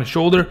contact on his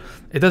shoulder,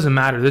 it doesn't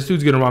matter. This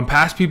dude's going to run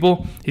past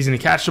people. He's going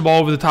to catch the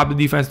ball over the top of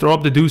the defense, throw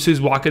up the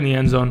deuces, walk in the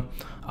end zone.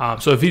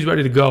 So if he's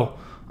ready to go,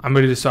 I'm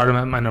ready to start him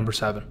at my number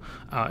 7.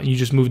 You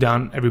just move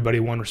down everybody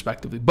one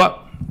respectively.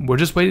 But we're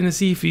just waiting to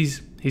see if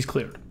he's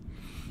cleared.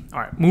 All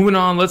right, moving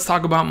on. Let's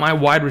talk about my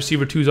wide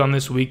receiver 2s on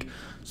this week.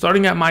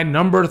 Starting at my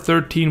number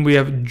 13, we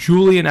have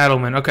Julian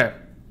Edelman. Okay,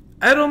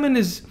 Edelman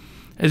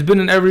has been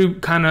in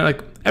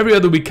every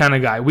other week kind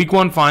of guy. Week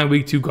 1, fine.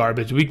 Week 2,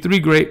 garbage. Week 3,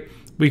 great.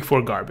 Week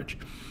 4, garbage.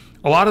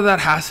 A lot of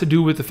that has to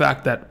do with the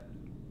fact that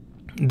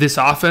this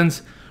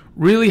offense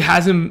really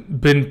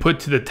hasn't been put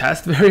to the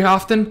test very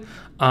often.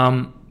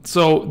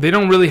 So they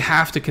don't really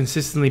have to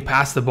consistently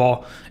pass the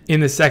ball in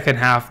the second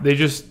half. They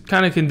just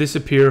kind of can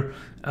disappear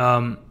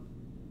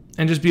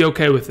and just be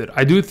okay with it.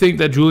 I do think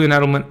that Julian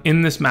Edelman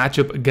in this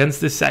matchup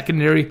against this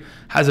secondary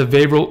has a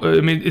favorable.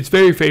 It's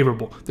very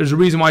favorable. There's a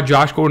reason why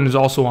Josh Gordon is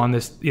also on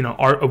this,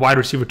 a wide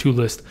receiver 2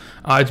 list.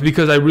 It's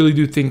because I really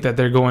do think that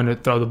they're going to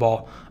throw the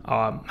ball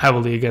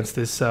heavily against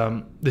this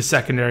this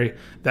secondary.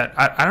 That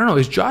I don't know.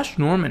 Is Josh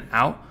Norman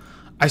out?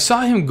 I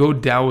saw him go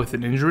down with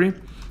an injury.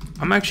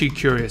 I'm actually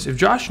curious. If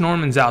Josh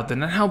Norman's out, then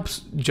that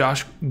helps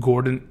Josh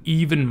Gordon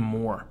even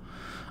more.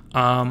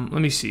 Let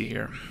me see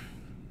here.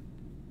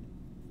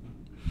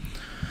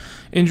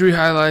 Injury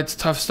highlights,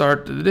 tough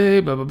start to the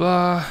day, blah, blah,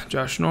 blah.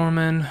 Josh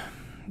Norman.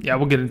 Yeah,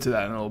 we'll get into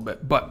that in a little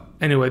bit. But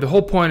anyway, the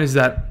whole point is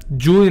that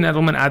Julian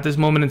Edelman at this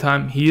moment in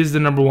time, he is the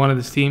number 1 of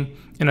this team.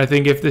 And I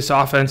think if this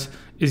offense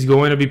is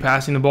going to be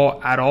passing the ball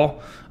at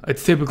all,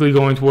 it's typically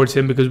going towards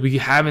him because we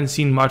haven't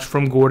seen much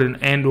from Gordon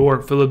and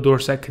or Philip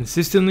Dorsett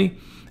consistently.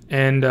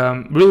 And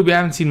really, we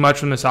haven't seen much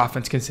from this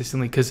offense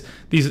consistently because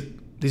these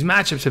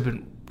matchups have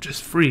been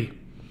just free.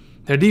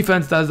 Their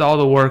defense does all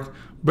the work.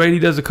 Brady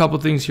does a couple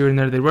things here and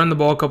there. They run the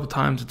ball a couple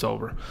times. It's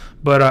over.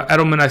 But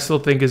Edelman, I still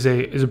think, is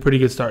a pretty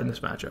good start in this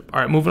matchup.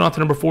 All right, moving on to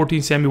number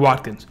 14, Sammy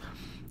Watkins.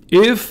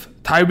 If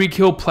Tyreek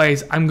Hill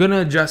plays, I'm going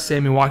to adjust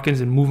Sammy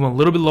Watkins and move him a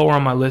little bit lower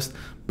on my list,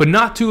 but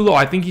not too low.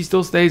 I think he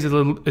still stays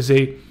as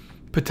a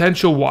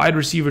potential wide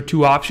receiver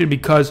 2 option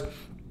because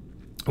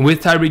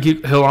with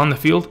Tyreek Hill on the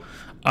field,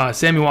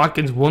 Sammy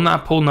Watkins will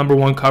not pull number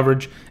 1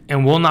 coverage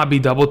and will not be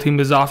double teamed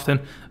as often,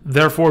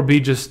 therefore be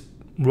just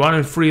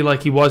running free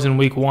like he was in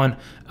week 1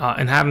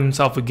 and having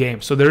himself a game.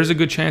 So there is a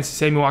good chance that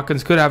Sammy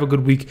Watkins could have a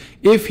good week.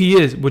 If he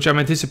is, which I'm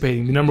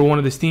anticipating, the number 1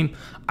 of this team,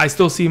 I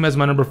still see him as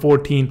my number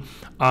 14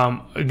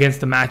 against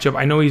the matchup.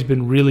 I know he's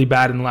been really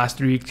bad in the last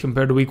 3 weeks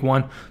compared to week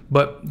 1,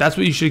 but that's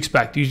what you should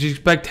expect. You should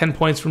expect 10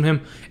 points from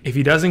him. If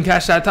he doesn't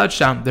catch that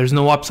touchdown, there's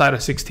no upside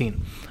of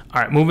 16.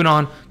 All right, moving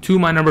on to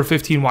my number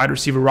 15 wide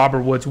receiver,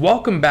 Robert Woods.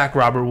 Welcome back,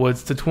 Robert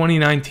Woods, to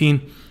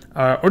 2019.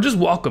 Or just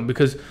welcome,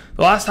 because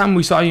the last time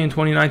we saw you in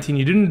 2019,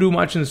 you didn't do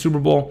much in the Super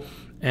Bowl,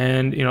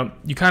 and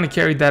you kind of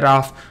carried that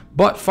off.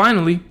 But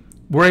finally,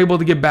 we're able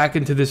to get back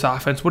into this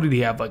offense. What did he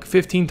have? Like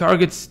 15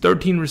 targets,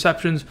 13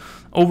 receptions,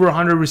 over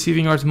 100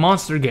 receiving yards.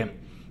 Monster game.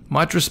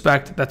 Much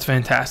respect. That's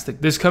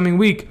fantastic. This coming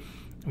week,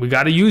 we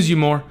got to use you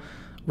more.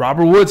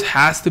 Robert Woods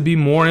has to be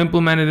more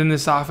implemented in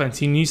this offense.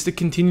 He needs to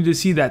continue to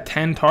see that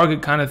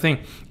 10-target kind of thing.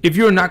 If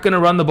you're not going to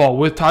run the ball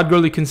with Todd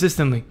Gurley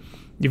consistently,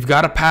 you've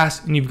got to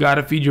pass and you've got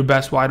to feed your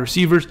best wide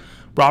receivers.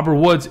 Robert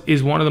Woods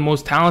is one of the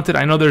most talented.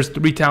 I know there's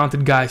 3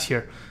 talented guys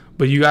here,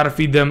 but you got to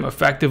feed them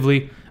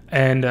effectively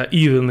and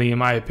evenly, in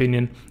my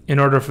opinion, in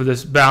order for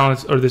this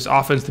balance or this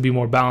offense to be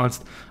more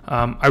balanced.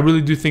 I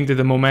really do think that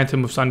the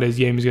momentum of Sunday's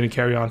game is going to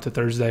carry on to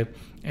Thursday.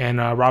 And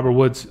Robert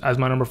Woods as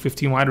my number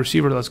 15 wide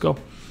receiver. Let's go.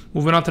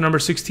 Moving on to number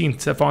 16,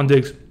 Stefon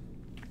Diggs.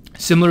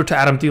 Similar to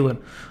Adam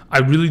Thielen, I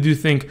really do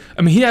think.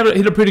 He had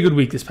a pretty good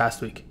week this past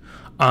week,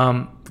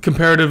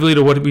 comparatively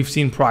to what we've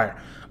seen prior.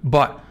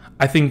 But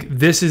I think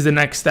this is the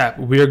next step.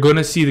 We are going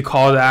to see the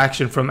call to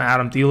action from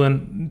Adam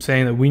Thielen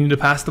saying that we need to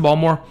pass the ball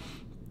more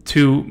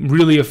to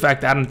really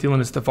affect Adam Thielen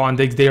and Stefon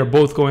Diggs. They are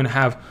both going to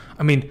have.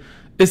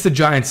 It's the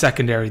Giants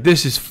secondary.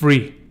 This is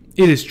free.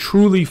 It is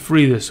truly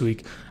free this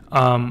week.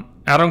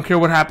 I don't care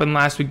what happened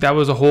last week. That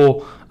was a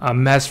whole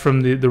mess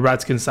from the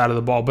Redskins side of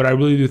the ball. But I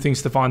really do think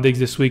Stefon Diggs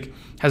this week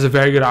has a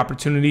very good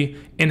opportunity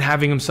in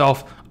having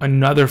himself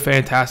another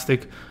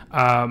fantastic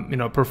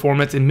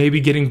performance and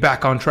maybe getting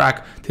back on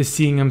track to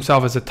seeing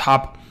himself as a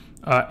top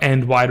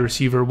end wide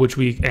receiver, which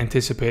we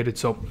anticipated.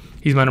 So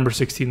he's my number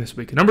 16 this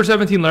week. Number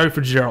 17, Larry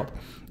Fitzgerald.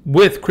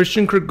 With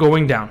Christian Kirk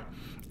going down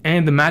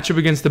and the matchup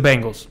against the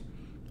Bengals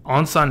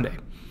on Sunday,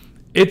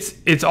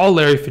 it's all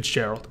Larry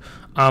Fitzgerald.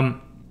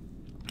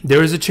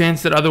 There is a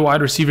chance that other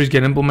wide receivers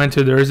get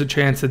implemented. There is a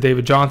chance that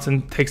David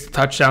Johnson takes the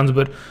touchdowns.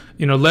 But,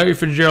 Larry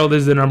Fitzgerald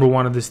is the number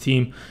 1 of this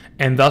team.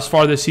 And thus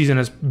far this season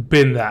has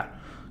been that.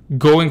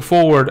 Going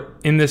forward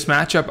in this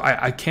matchup,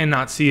 I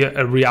cannot see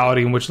a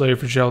reality in which Larry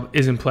Fitzgerald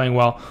isn't playing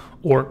well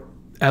or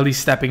at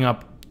least stepping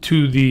up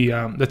to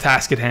the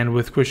task at hand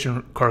with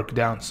Christian Kirk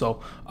down.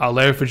 So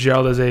Larry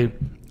Fitzgerald as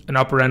an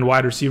upper-end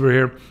wide receiver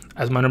here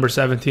as my number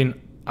 17.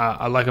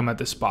 I like him at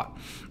this spot.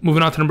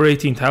 Moving on to number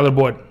 18, Tyler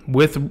Boyd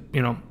with,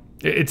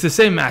 it's the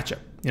same matchup.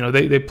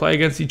 They play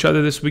against each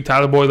other this week.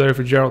 Tyler Boyd, Larry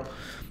Fitzgerald.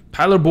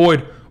 Tyler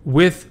Boyd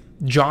with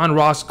John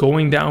Ross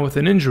going down with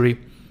an injury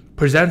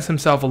presents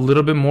himself a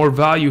little bit more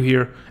value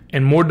here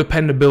and more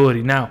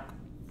dependability. Now,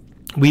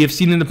 we have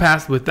seen in the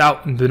past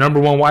without the number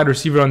one wide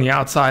receiver on the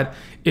outside,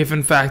 if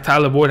in fact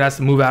Tyler Boyd has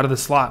to move out of the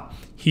slot,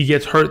 he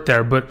gets hurt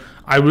there. But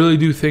I really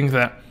do think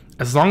that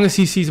as long as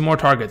he sees more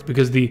targets,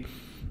 because the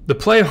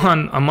play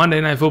on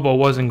Monday Night Football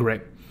wasn't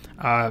great.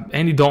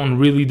 Andy Dalton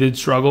really did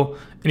struggle,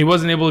 and he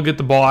wasn't able to get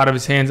the ball out of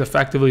his hands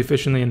effectively,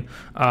 efficiently, and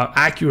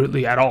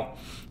accurately at all.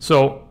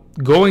 So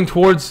going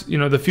towards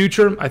the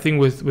future, I think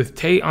with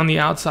Tate on the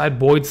outside,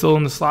 Boyd still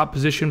in the slot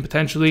position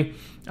potentially,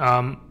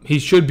 he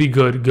should be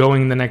good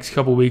going in the next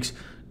couple weeks.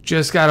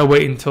 Just got to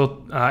wait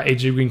until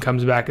AJ Green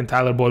comes back, and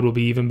Tyler Boyd will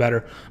be even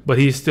better. But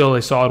he's still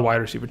a solid wide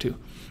receiver too. All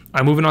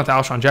right, moving on to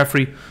Alshon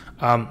Jeffery.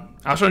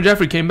 Alshon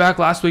Jeffery came back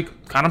last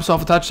week, got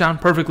himself a touchdown,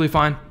 perfectly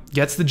fine.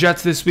 Gets the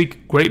Jets this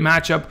week, great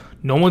matchup.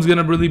 No one's going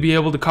to really be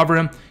able to cover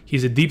him.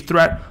 He's a deep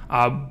threat,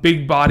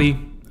 big body.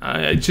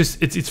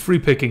 It's free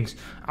pickings.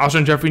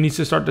 Alshon Jeffery needs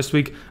to start this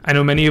week. I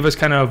know many of us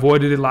kind of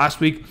avoided it last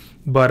week,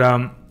 but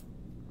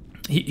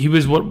he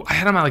was I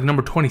had him at like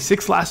number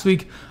 26 last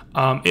week.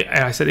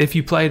 I said if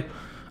he played,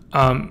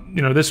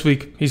 this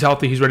week he's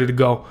healthy, he's ready to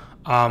go.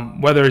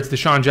 Whether it's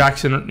DeSean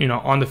Jackson,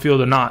 on the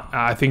field or not,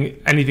 I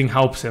think anything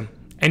helps him.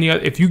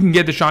 If you can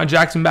get DeSean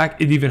Jackson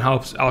back, it even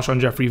helps Alshon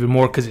Jeffery even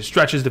more because it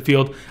stretches the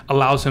field,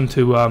 allows him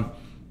to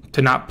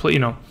not play,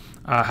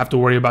 have to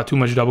worry about too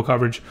much double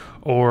coverage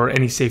or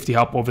any safety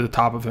help over the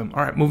top of him.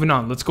 All right, moving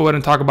on. Let's go ahead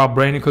and talk about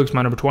Brandin Cooks,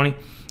 my number 20.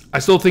 I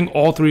still think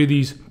all three of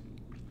these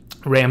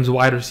Rams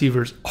wide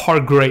receivers are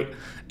great,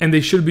 and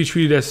they should be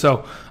treated as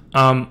so.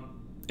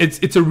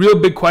 It's a real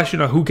big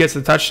question of who gets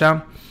the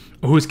touchdown,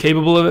 or who's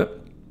capable of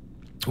it.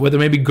 Whether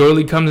maybe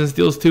Gurley comes and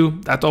steals two,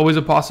 that's always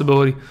a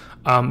possibility.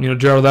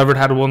 Gerald Everett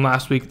had one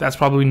last week. That's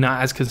probably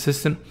not as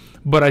consistent.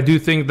 But I do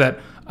think that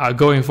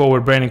going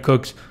forward, Brandin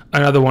Cooks,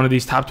 another one of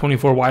these top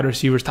 24 wide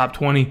receivers, top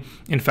 20,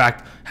 in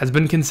fact, has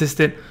been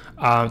consistent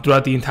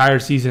throughout the entire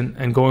season,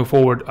 and going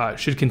forward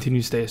should continue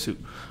to stay a suit.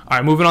 All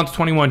right, moving on to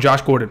 21,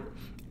 Josh Gordon.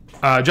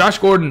 Josh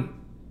Gordon,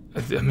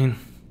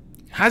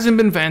 hasn't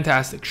been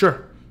fantastic.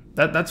 Sure,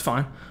 that's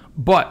fine.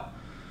 But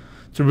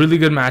it's a really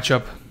good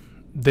matchup.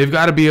 They've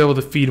got to be able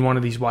to feed one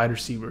of these wide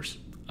receivers.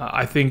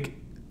 I think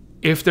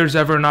if there's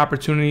ever an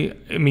opportunity,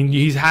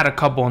 he's had a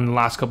couple in the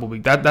last couple of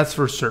weeks. That's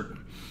for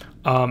certain.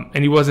 And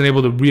he wasn't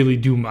able to really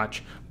do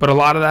much. But a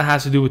lot of that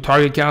has to do with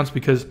target counts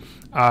because,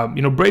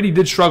 Brady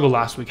did struggle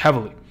last week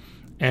heavily.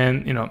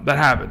 And, that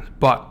happened.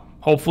 But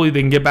hopefully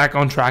they can get back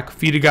on track,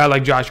 feed a guy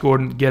like Josh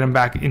Gordon, get him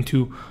back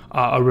into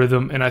a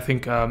rhythm. And I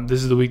think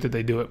this is the week that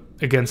they do it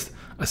against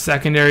a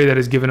secondary that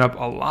has given up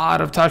a lot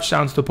of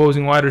touchdowns to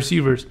opposing wide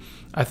receivers.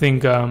 I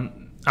think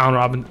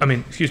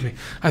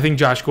I think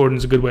Josh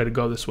Gordon's a good way to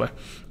go this week.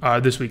 All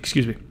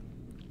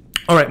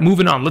right,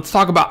 moving on. Let's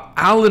talk about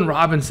Allen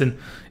Robinson.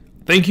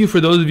 Thank you for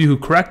those of you who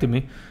corrected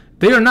me.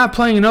 They are not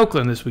playing in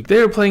Oakland this week. They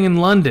are playing in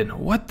London.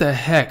 What the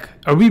heck?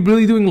 Are we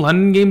really doing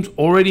London games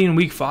already in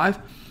week 5?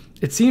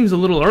 It seems a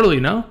little early,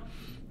 no?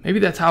 Maybe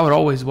that's how it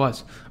always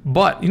was.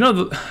 But you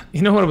know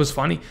what was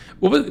funny?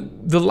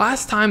 The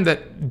last time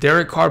that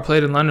Derek Carr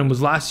played in London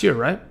was last year,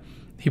 right?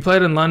 He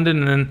played in London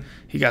and then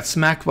he got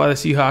smacked by the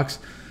Seahawks.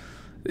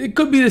 It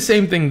could be the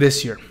same thing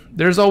this year.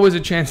 There's always a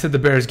chance that the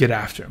Bears get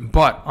after him.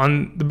 But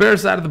on the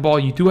Bears side of the ball,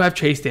 you do have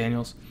Chase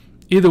Daniels.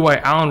 Either way,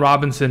 Allen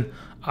Robinson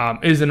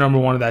is the number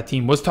one of that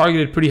team. Was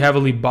targeted pretty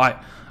heavily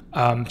by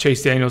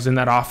Chase Daniels in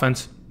that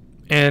offense.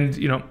 And,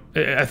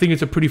 I think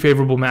it's a pretty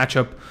favorable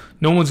matchup.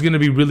 No one's going to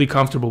be really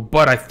comfortable.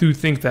 But I do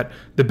think that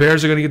the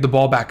Bears are going to get the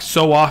ball back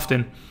so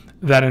often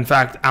that, in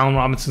fact, Allen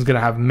Robinson's going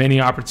to have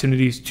many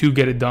opportunities to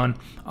get it done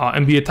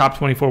and be a top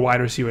 24 wide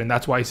receiver, and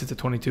that's why he sits at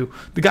 22.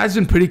 The guy's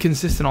been pretty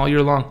consistent all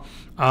year long.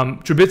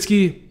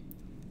 Trubisky,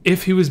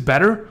 if he was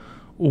better,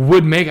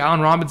 would make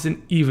Allen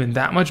Robinson even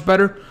that much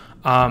better,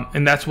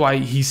 and that's why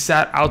he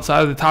sat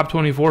outside of the top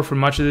 24 for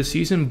much of this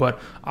season, but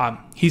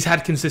he's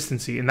had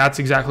consistency, and that's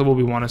exactly what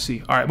we want to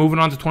see. All right, moving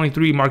on to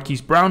 23,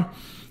 Marquise Brown.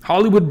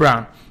 Hollywood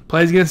Brown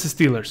plays against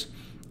the Steelers.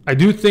 I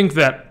do think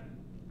that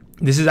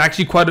this is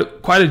actually quite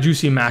a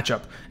juicy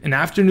matchup. An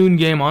afternoon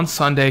game on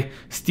Sunday,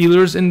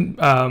 Steelers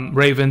and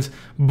Ravens,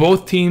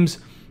 both teams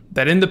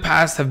that in the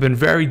past have been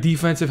very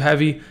defensive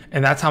heavy,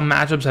 and that's how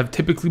matchups have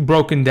typically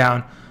broken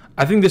down.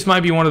 I think this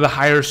might be one of the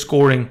higher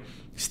scoring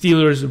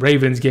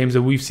Steelers-Ravens games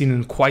that we've seen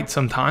in quite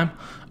some time.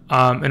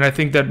 And I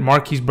think that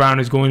Marquise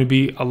Brown is going to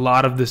be a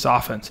lot of this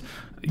offense.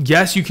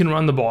 Yes, you can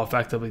run the ball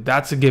effectively.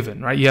 That's a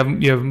given, right? You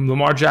have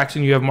Lamar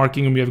Jackson, you have Mark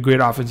Ingram, you have a great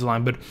offensive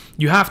line, but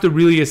you have to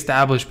really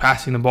establish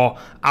passing the ball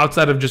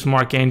outside of just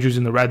Mark Andrews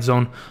in the red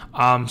zone.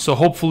 So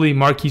hopefully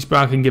Marquise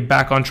Brown can get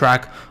back on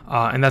track,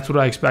 and that's what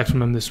I expect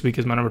from him this week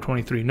as my number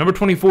 23. Number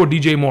 24,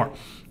 DJ Moore.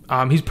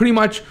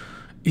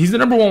 He's the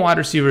number one wide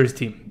receiver of his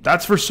team.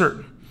 That's for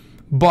certain.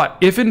 But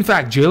if, in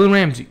fact, Jalen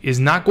Ramsey is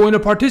not going to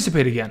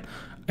participate again,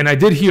 and I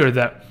did hear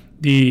that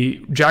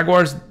the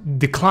Jaguars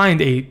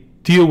declined a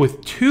deal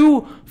with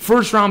 2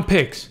 first-round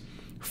picks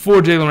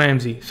for Jalen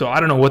Ramsey. So I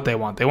don't know what they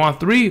want. They want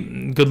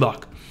 3? Good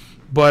luck.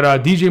 But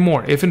DJ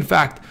Moore, if in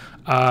fact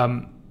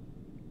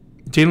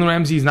Jalen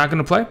Ramsey is not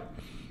going to play.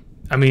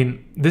 I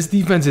mean, this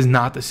defense is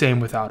not the same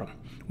without him.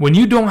 When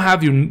you don't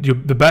have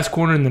the best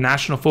corner in the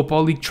National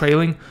Football League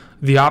trailing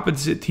the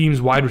opposite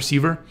team's wide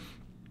receiver,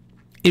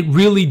 it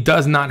really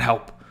does not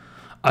help,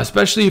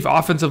 especially if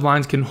offensive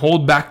lines can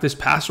hold back this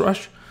pass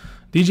rush.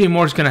 DJ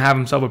Moore's going to have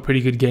himself a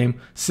pretty good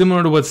game,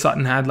 similar to what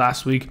Sutton had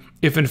last week,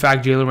 if in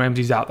fact Jalen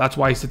Ramsey's out. That's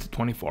why he sits at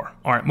 24.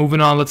 All right,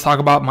 moving on. Let's talk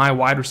about my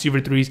wide receiver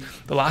threes.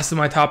 The last of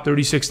my top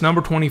 36,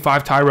 number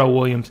 25, Tyrell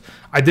Williams.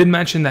 I did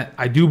mention that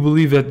I do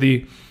believe that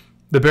the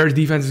Bears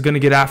defense is going to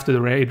get after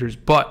the Raiders,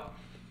 but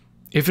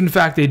if in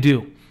fact they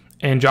do,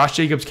 and Josh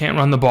Jacobs can't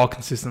run the ball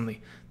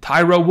consistently,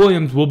 Tyrell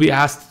Williams will be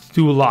asked to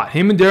do a lot.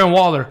 Him and Darren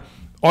Waller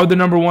are the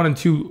number 1 and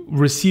 2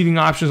 receiving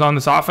options on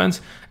this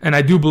offense, and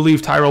I do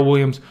believe Tyrell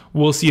Williams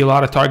will see a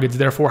lot of targets,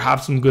 therefore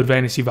have some good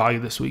fantasy value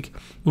this week.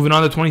 Moving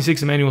on to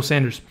 26, Emmanuel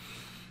Sanders.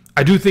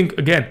 I do think,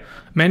 again,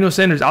 Emmanuel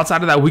Sanders,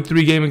 outside of that Week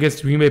 3 game against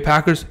the Green Bay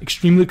Packers,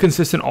 extremely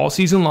consistent all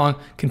season long,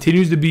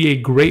 continues to be a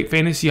great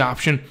fantasy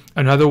option,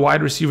 another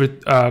wide receiver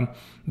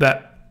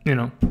that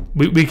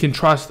we can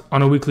trust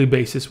on a weekly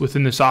basis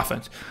within this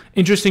offense.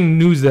 Interesting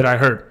news that I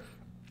heard.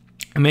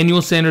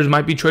 Emmanuel Sanders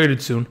might be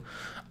traded soon.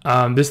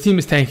 This team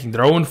is tanking.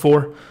 They're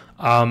 0-4.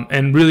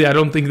 And really, I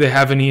don't think they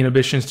have any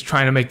inhibitions to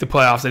trying to make the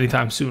playoffs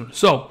anytime soon.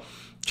 So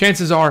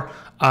chances are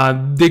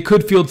they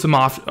could field some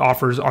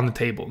offers on the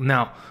table.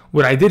 Now,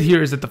 what I did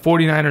hear is that the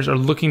 49ers are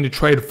looking to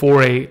trade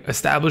for a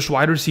established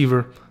wide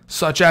receiver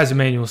such as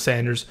Emmanuel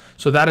Sanders.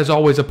 So that is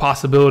always a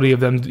possibility of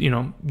them,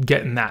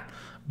 getting that.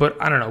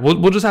 But I don't know.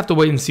 We'll just have to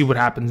wait and see what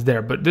happens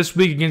there. But this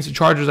week against the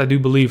Chargers, I do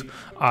believe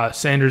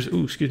Sanders.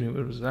 Ooh, excuse me.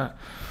 What was that?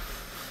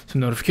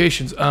 Some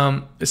notifications.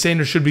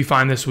 Sanders should be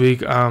fine this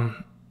week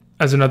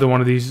as another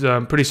one of these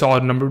pretty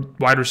solid number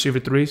wide receiver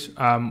threes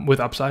with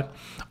upside.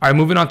 All right,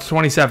 moving on to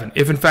 27.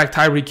 If in fact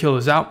Tyreek Hill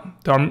is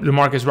out,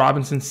 Demarcus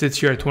Robinson sits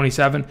here at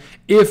 27.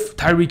 If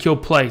Tyreek Hill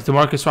plays,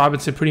 Demarcus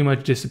Robinson pretty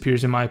much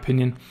disappears in my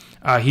opinion.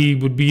 He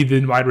would be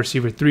the wide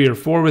receiver 3 or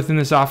 4 within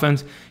this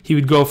offense. He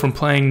would go from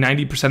playing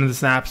 90% of the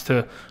snaps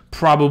to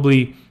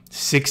probably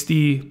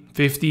 60,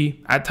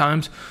 50 at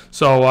times.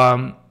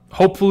 So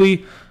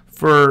hopefully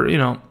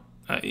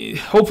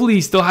hopefully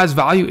he still has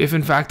value if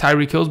in fact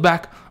Tyreek Hill's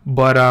back.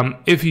 But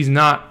if he's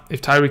not,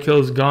 if Tyreek Hill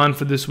is gone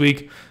for this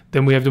week,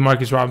 then we have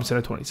Demarcus Robinson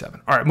at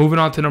 27. All right, moving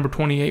on to number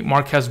 28,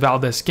 Marques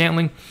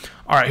Valdez-Scantling.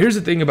 All right, here's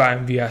the thing about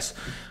MVS.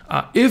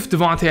 If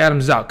Devontae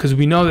Adams is out, because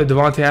we know that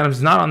Devontae Adams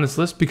is not on this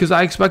list because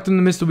I expect him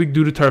to miss the week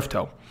due to turf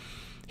toe.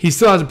 He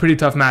still has a pretty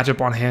tough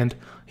matchup on hand.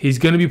 He's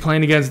going to be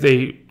playing against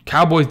a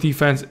Cowboys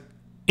defense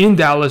in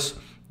Dallas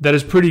that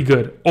is pretty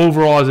good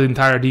overall as an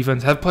entire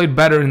defense. Have played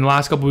better in the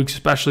last couple weeks,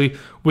 especially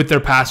with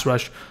their pass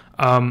rush.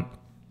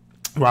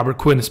 Robert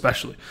Quinn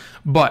especially.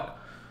 But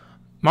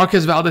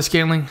Marques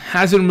Valdez-Scantling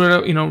hasn't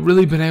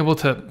really been able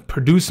to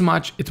produce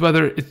much.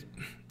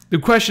 The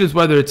question is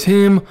whether it's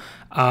him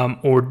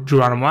or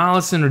Geronimo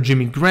Allison or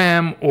Jimmy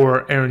Graham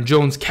or Aaron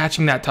Jones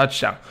catching that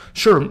touchdown.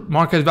 Sure,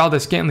 Marques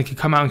Valdez-Scantling could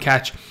come out and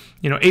catch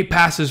 8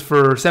 passes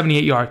for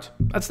 78 yards.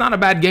 That's not a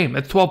bad game.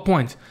 That's 12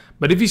 points.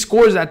 But if he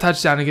scores that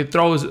touchdown, he could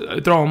throw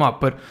him up.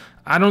 But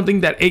I don't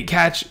think that 8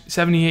 catch,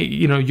 78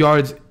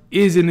 yards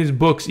is in his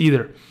books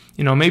either.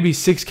 Maybe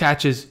 6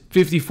 catches,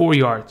 54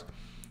 yards.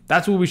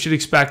 That's what we should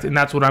expect, and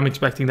that's what I'm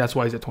expecting. That's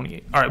why he's at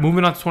 28. All right,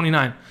 moving on to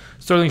 29,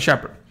 Sterling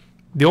Shepard.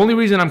 The only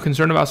reason I'm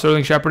concerned about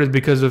Sterling Shepard is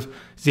because of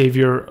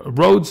Xavier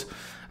Rhodes.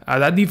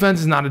 That defense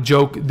is not a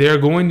joke. They're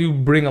going to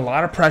bring a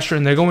lot of pressure,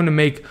 and they're going to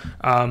make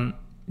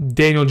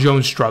Daniel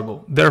Jones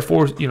struggle.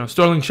 Therefore,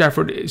 Sterling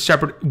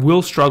Shepard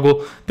will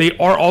struggle. They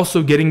are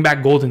also getting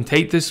back Golden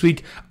Tate this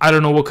week. I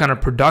don't know what kind of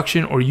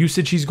production or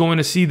usage he's going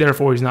to see.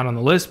 Therefore, he's not on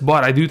the list.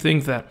 But I do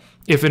think that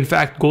if, in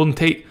fact, Golden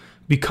Tate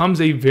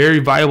becomes a very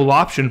viable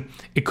option,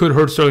 it could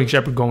hurt Sterling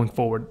Shepard going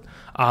forward.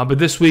 But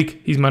this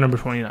week, he's my number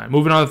 29.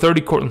 Moving on to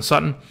 30, Courtland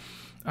Sutton.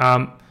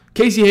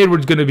 Casey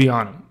Hayward's going to be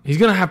on him. He's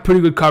going to have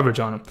pretty good coverage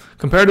on him.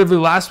 Comparatively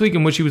last week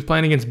in which he was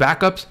playing against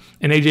backups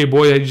and A.J.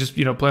 Boyd just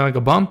playing like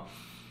a bum,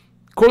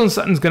 Courtland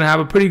Sutton's going to have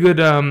a pretty good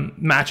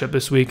matchup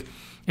this week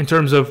in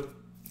terms of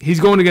he's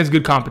going against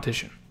good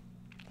competition.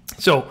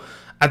 So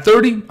at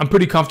 30, I'm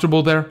pretty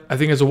comfortable there. I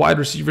think as a wide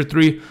receiver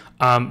 3,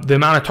 the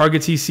amount of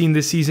targets he's seen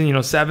this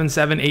season,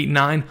 7, 8,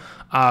 9,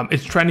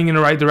 it's trending in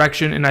the right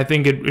direction, and I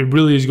think it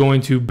really is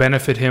going to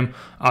benefit him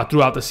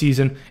throughout the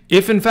season.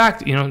 If, in fact,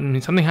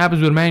 something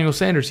happens with Emmanuel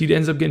Sanders, he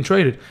ends up getting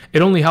traded,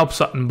 it only helps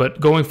Sutton. But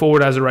going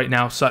forward as of right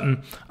now,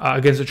 Sutton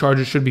against the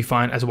Chargers should be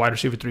fine as a wide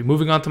receiver 3.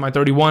 Moving on to my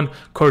 31,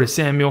 Curtis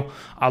Samuel.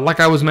 Like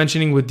I was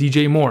mentioning with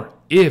DJ Moore,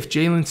 if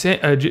Jalen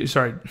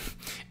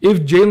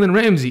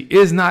Ramsey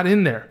is not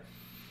in there,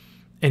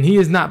 and he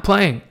is not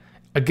playing,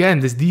 again,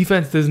 this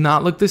defense does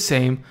not look the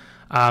same.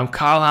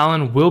 Kyle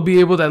Allen will be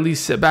able to at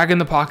least sit back in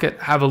the pocket,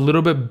 have a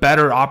little bit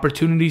better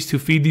opportunities to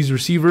feed these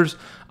receivers.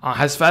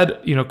 Has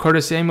fed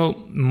Curtis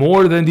Samuel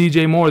more than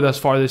DJ Moore thus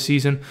far this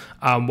season,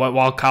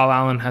 while Kyle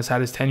Allen has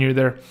had his tenure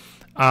there.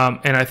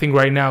 And I think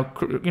right now,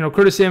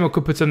 Curtis Samuel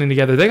could put something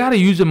together. They got to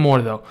use him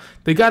more, though.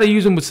 They got to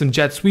use him with some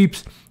jet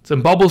sweeps,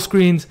 some bubble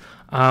screens.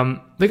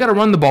 They got to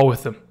run the ball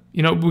with him.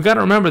 We got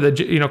to remember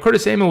that,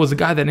 Curtis Samuel was a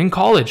guy that in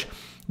college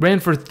ran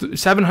for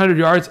 700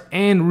 yards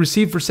and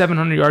received for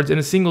 700 yards in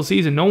a single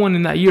season. No one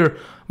in that year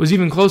was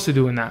even close to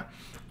doing that.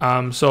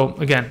 So,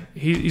 again,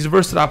 he's a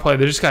versatile player.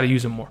 They just got to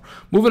use him more.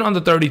 Moving on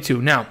to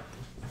 32. Now,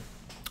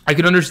 I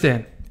can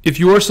understand if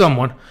you are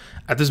someone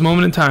at this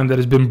moment in time that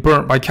has been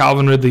burnt by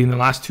Calvin Ridley in the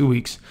last 2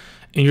 weeks,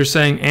 and you're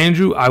saying,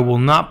 Andrew, I will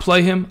not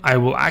play him. I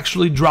will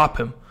actually drop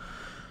him.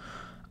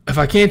 If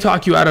I can't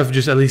talk you out of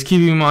just at least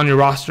keeping him on your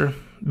roster,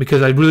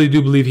 because I really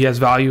do believe he has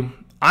value,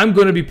 I'm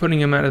going to be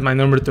putting him as my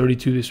number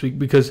 32 this week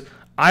because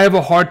I have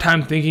a hard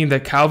time thinking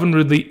that Calvin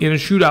Ridley in a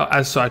shootout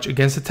as such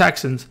against the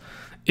Texans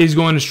is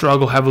going to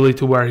struggle heavily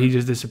to where he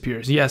just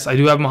disappears. Yes, I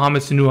do have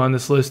Mohamed Sanu on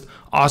this list.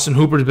 Austin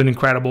Hooper's been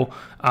incredible.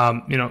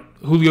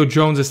 Julio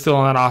Jones is still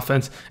on that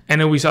offense.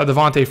 And then we saw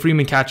Devontae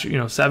Freeman catch,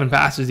 7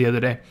 passes the other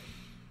day.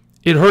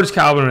 It hurts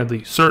Calvin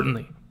Ridley,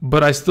 certainly.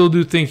 But I still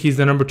do think he's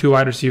the number 2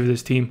 wide receiver of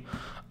this team.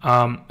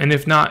 And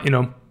if not,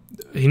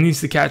 he needs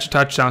to catch a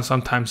touchdown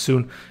sometime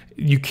soon.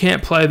 You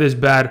can't play this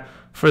bad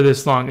for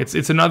this long.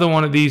 It's another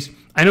one of these.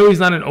 I know he's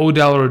not an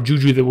Odell or a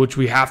Juju, which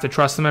we have to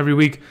trust him every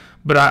week,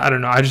 but I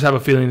don't know. I just have a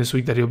feeling this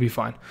week that he'll be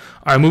fine.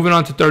 All right, moving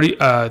on to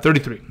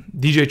 33.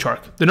 DJ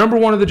Chark, the number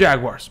 1 of the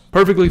Jaguars.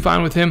 Perfectly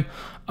fine with him.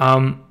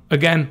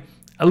 Again,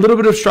 a little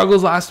bit of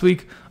struggles last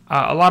week.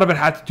 A lot of it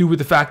had to do with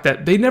the fact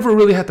that they never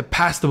really had to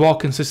pass the ball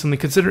consistently,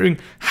 considering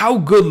how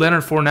good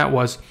Leonard Fournette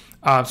was.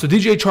 So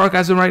DJ Chark,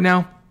 as of right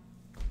now,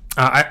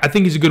 I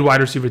think he's a good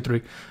wide receiver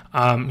 3.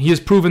 He has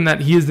proven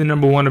that he is the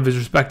number 1 of his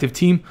respective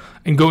team,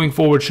 and going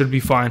forward should be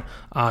fine.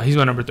 He's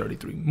my number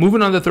 33.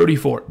 Moving on to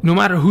 34. No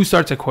matter who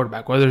starts at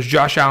quarterback, whether it's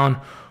Josh Allen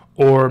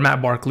or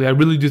Matt Barkley, I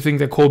really do think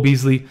that Cole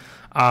Beasley,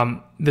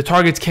 the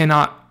targets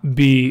cannot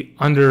be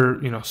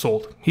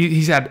sold.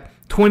 He's had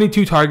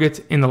 22 targets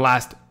in the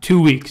last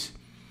 2 weeks.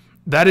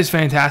 That is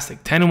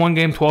fantastic. 10 in one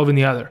game, 12 in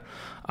the other.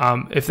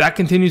 If that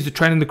continues to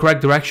trend in the correct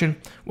direction,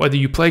 whether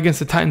you play against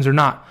the Titans or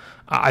not,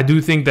 I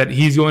do think that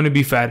he's going to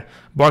be fed.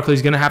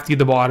 Barkley's going to have to get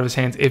the ball out of his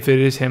hands if it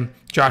is him.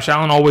 Josh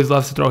Allen always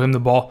loves to throw him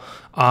the ball,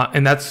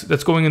 and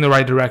that's going in the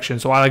right direction.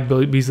 So I like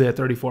Beasley at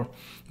 34.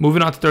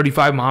 Moving on to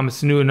 35, Mohamed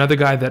Sanu, another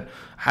guy that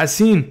has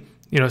seen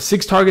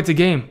 6 targets a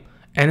game,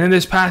 and then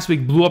this past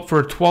week blew up for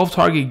a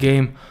 12-target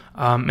game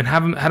and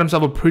had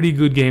himself a pretty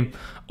good game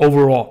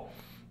overall.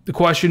 The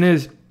question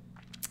is,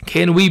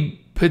 can we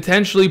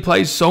potentially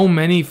play so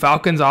many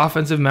Falcons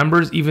offensive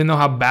members, even though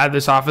how bad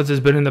this offense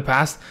has been in the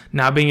past,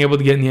 not being able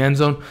to get in the end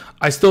zone?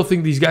 I still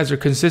think these guys are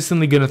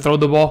consistently going to throw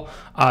the ball.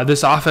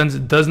 This offense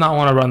does not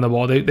want to run the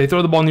ball. They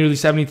throw the ball nearly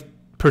 70%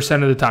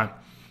 of the time,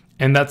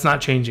 and that's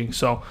not changing.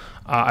 So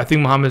I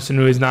think Mohamed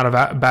Sanu is not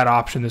a bad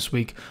option this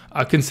week,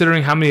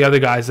 considering how many other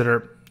guys that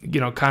are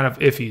kind of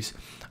iffies.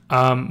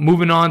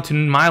 Moving on to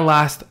my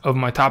last of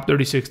my top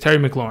 36, Terry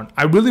McLaurin.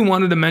 I really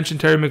wanted to mention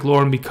Terry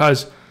McLaurin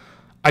because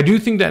I do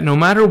think that no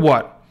matter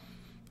what,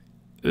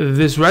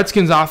 this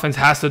Redskins offense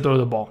has to throw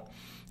the ball.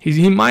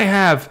 He might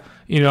have,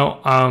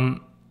 Stephon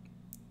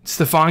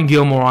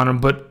Gilmore on him,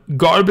 but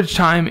garbage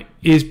time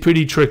is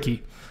pretty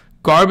tricky.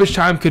 Garbage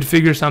time could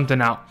figure something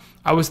out.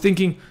 I was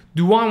thinking,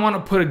 do I want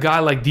to put a guy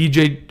like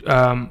DK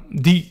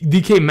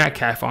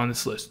Metcalf on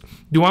this list?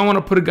 Do I want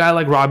to put a guy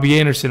like Robbie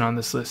Anderson on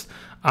this list?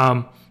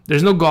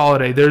 There's no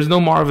Galladay. There's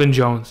no Marvin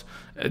Jones.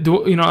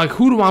 Who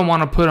do I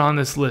want to put on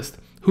this list?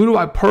 Who do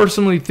I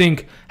personally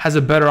think has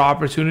a better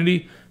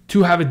opportunity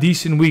to have a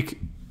decent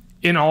week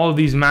in all of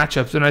these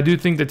matchups? And I do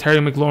think that Terry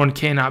McLaurin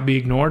cannot be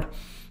ignored.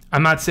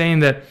 I'm not saying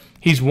that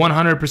he's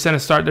 100% a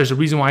start. There's a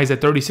reason why he's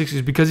at 36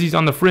 is because he's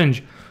on the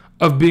fringe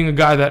of being a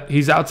guy that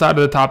he's outside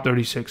of the top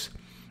 36.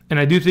 And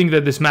I do think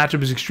that this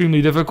matchup is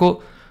extremely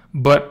difficult,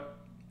 but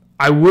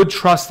I would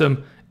trust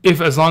him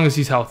as long as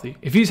he's healthy.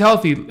 If he's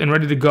healthy and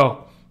ready to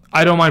go,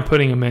 I don't mind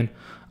putting him in.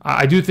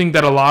 I do think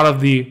that a lot of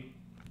the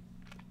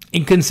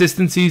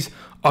inconsistencies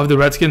of the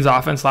Redskins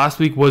offense last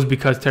week was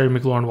because Terry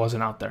McLaurin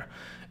wasn't out there.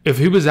 If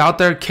he was out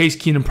there, Case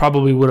Keenum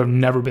probably would have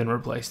never been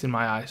replaced in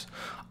my eyes.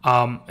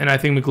 And I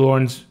think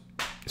McLaurin's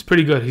is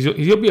pretty good.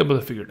 He'll be able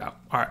to figure it out.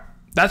 All right.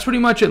 That's pretty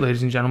much it,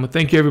 ladies and gentlemen.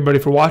 Thank you, everybody,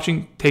 for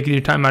watching, taking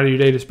your time out of your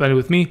day to spend it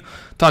with me,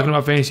 talking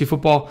about fantasy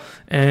football,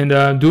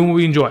 and doing what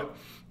we enjoy.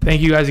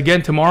 Thank you guys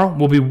again. Tomorrow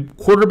will be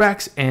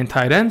quarterbacks and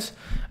tight ends,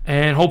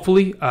 and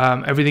hopefully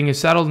everything is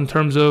settled in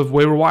terms of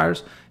waiver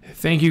wires.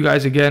 Thank you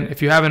guys again.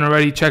 If you haven't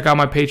already, check out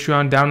my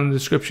Patreon. Down in the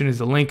description is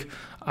the link.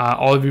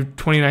 All of your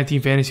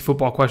 2019 fantasy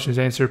football questions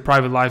answered,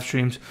 private live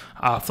streams,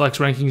 flex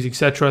rankings,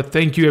 etc.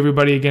 Thank you,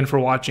 everybody, again for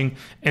watching.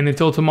 And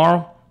until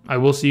tomorrow, I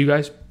will see you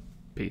guys.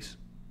 Peace.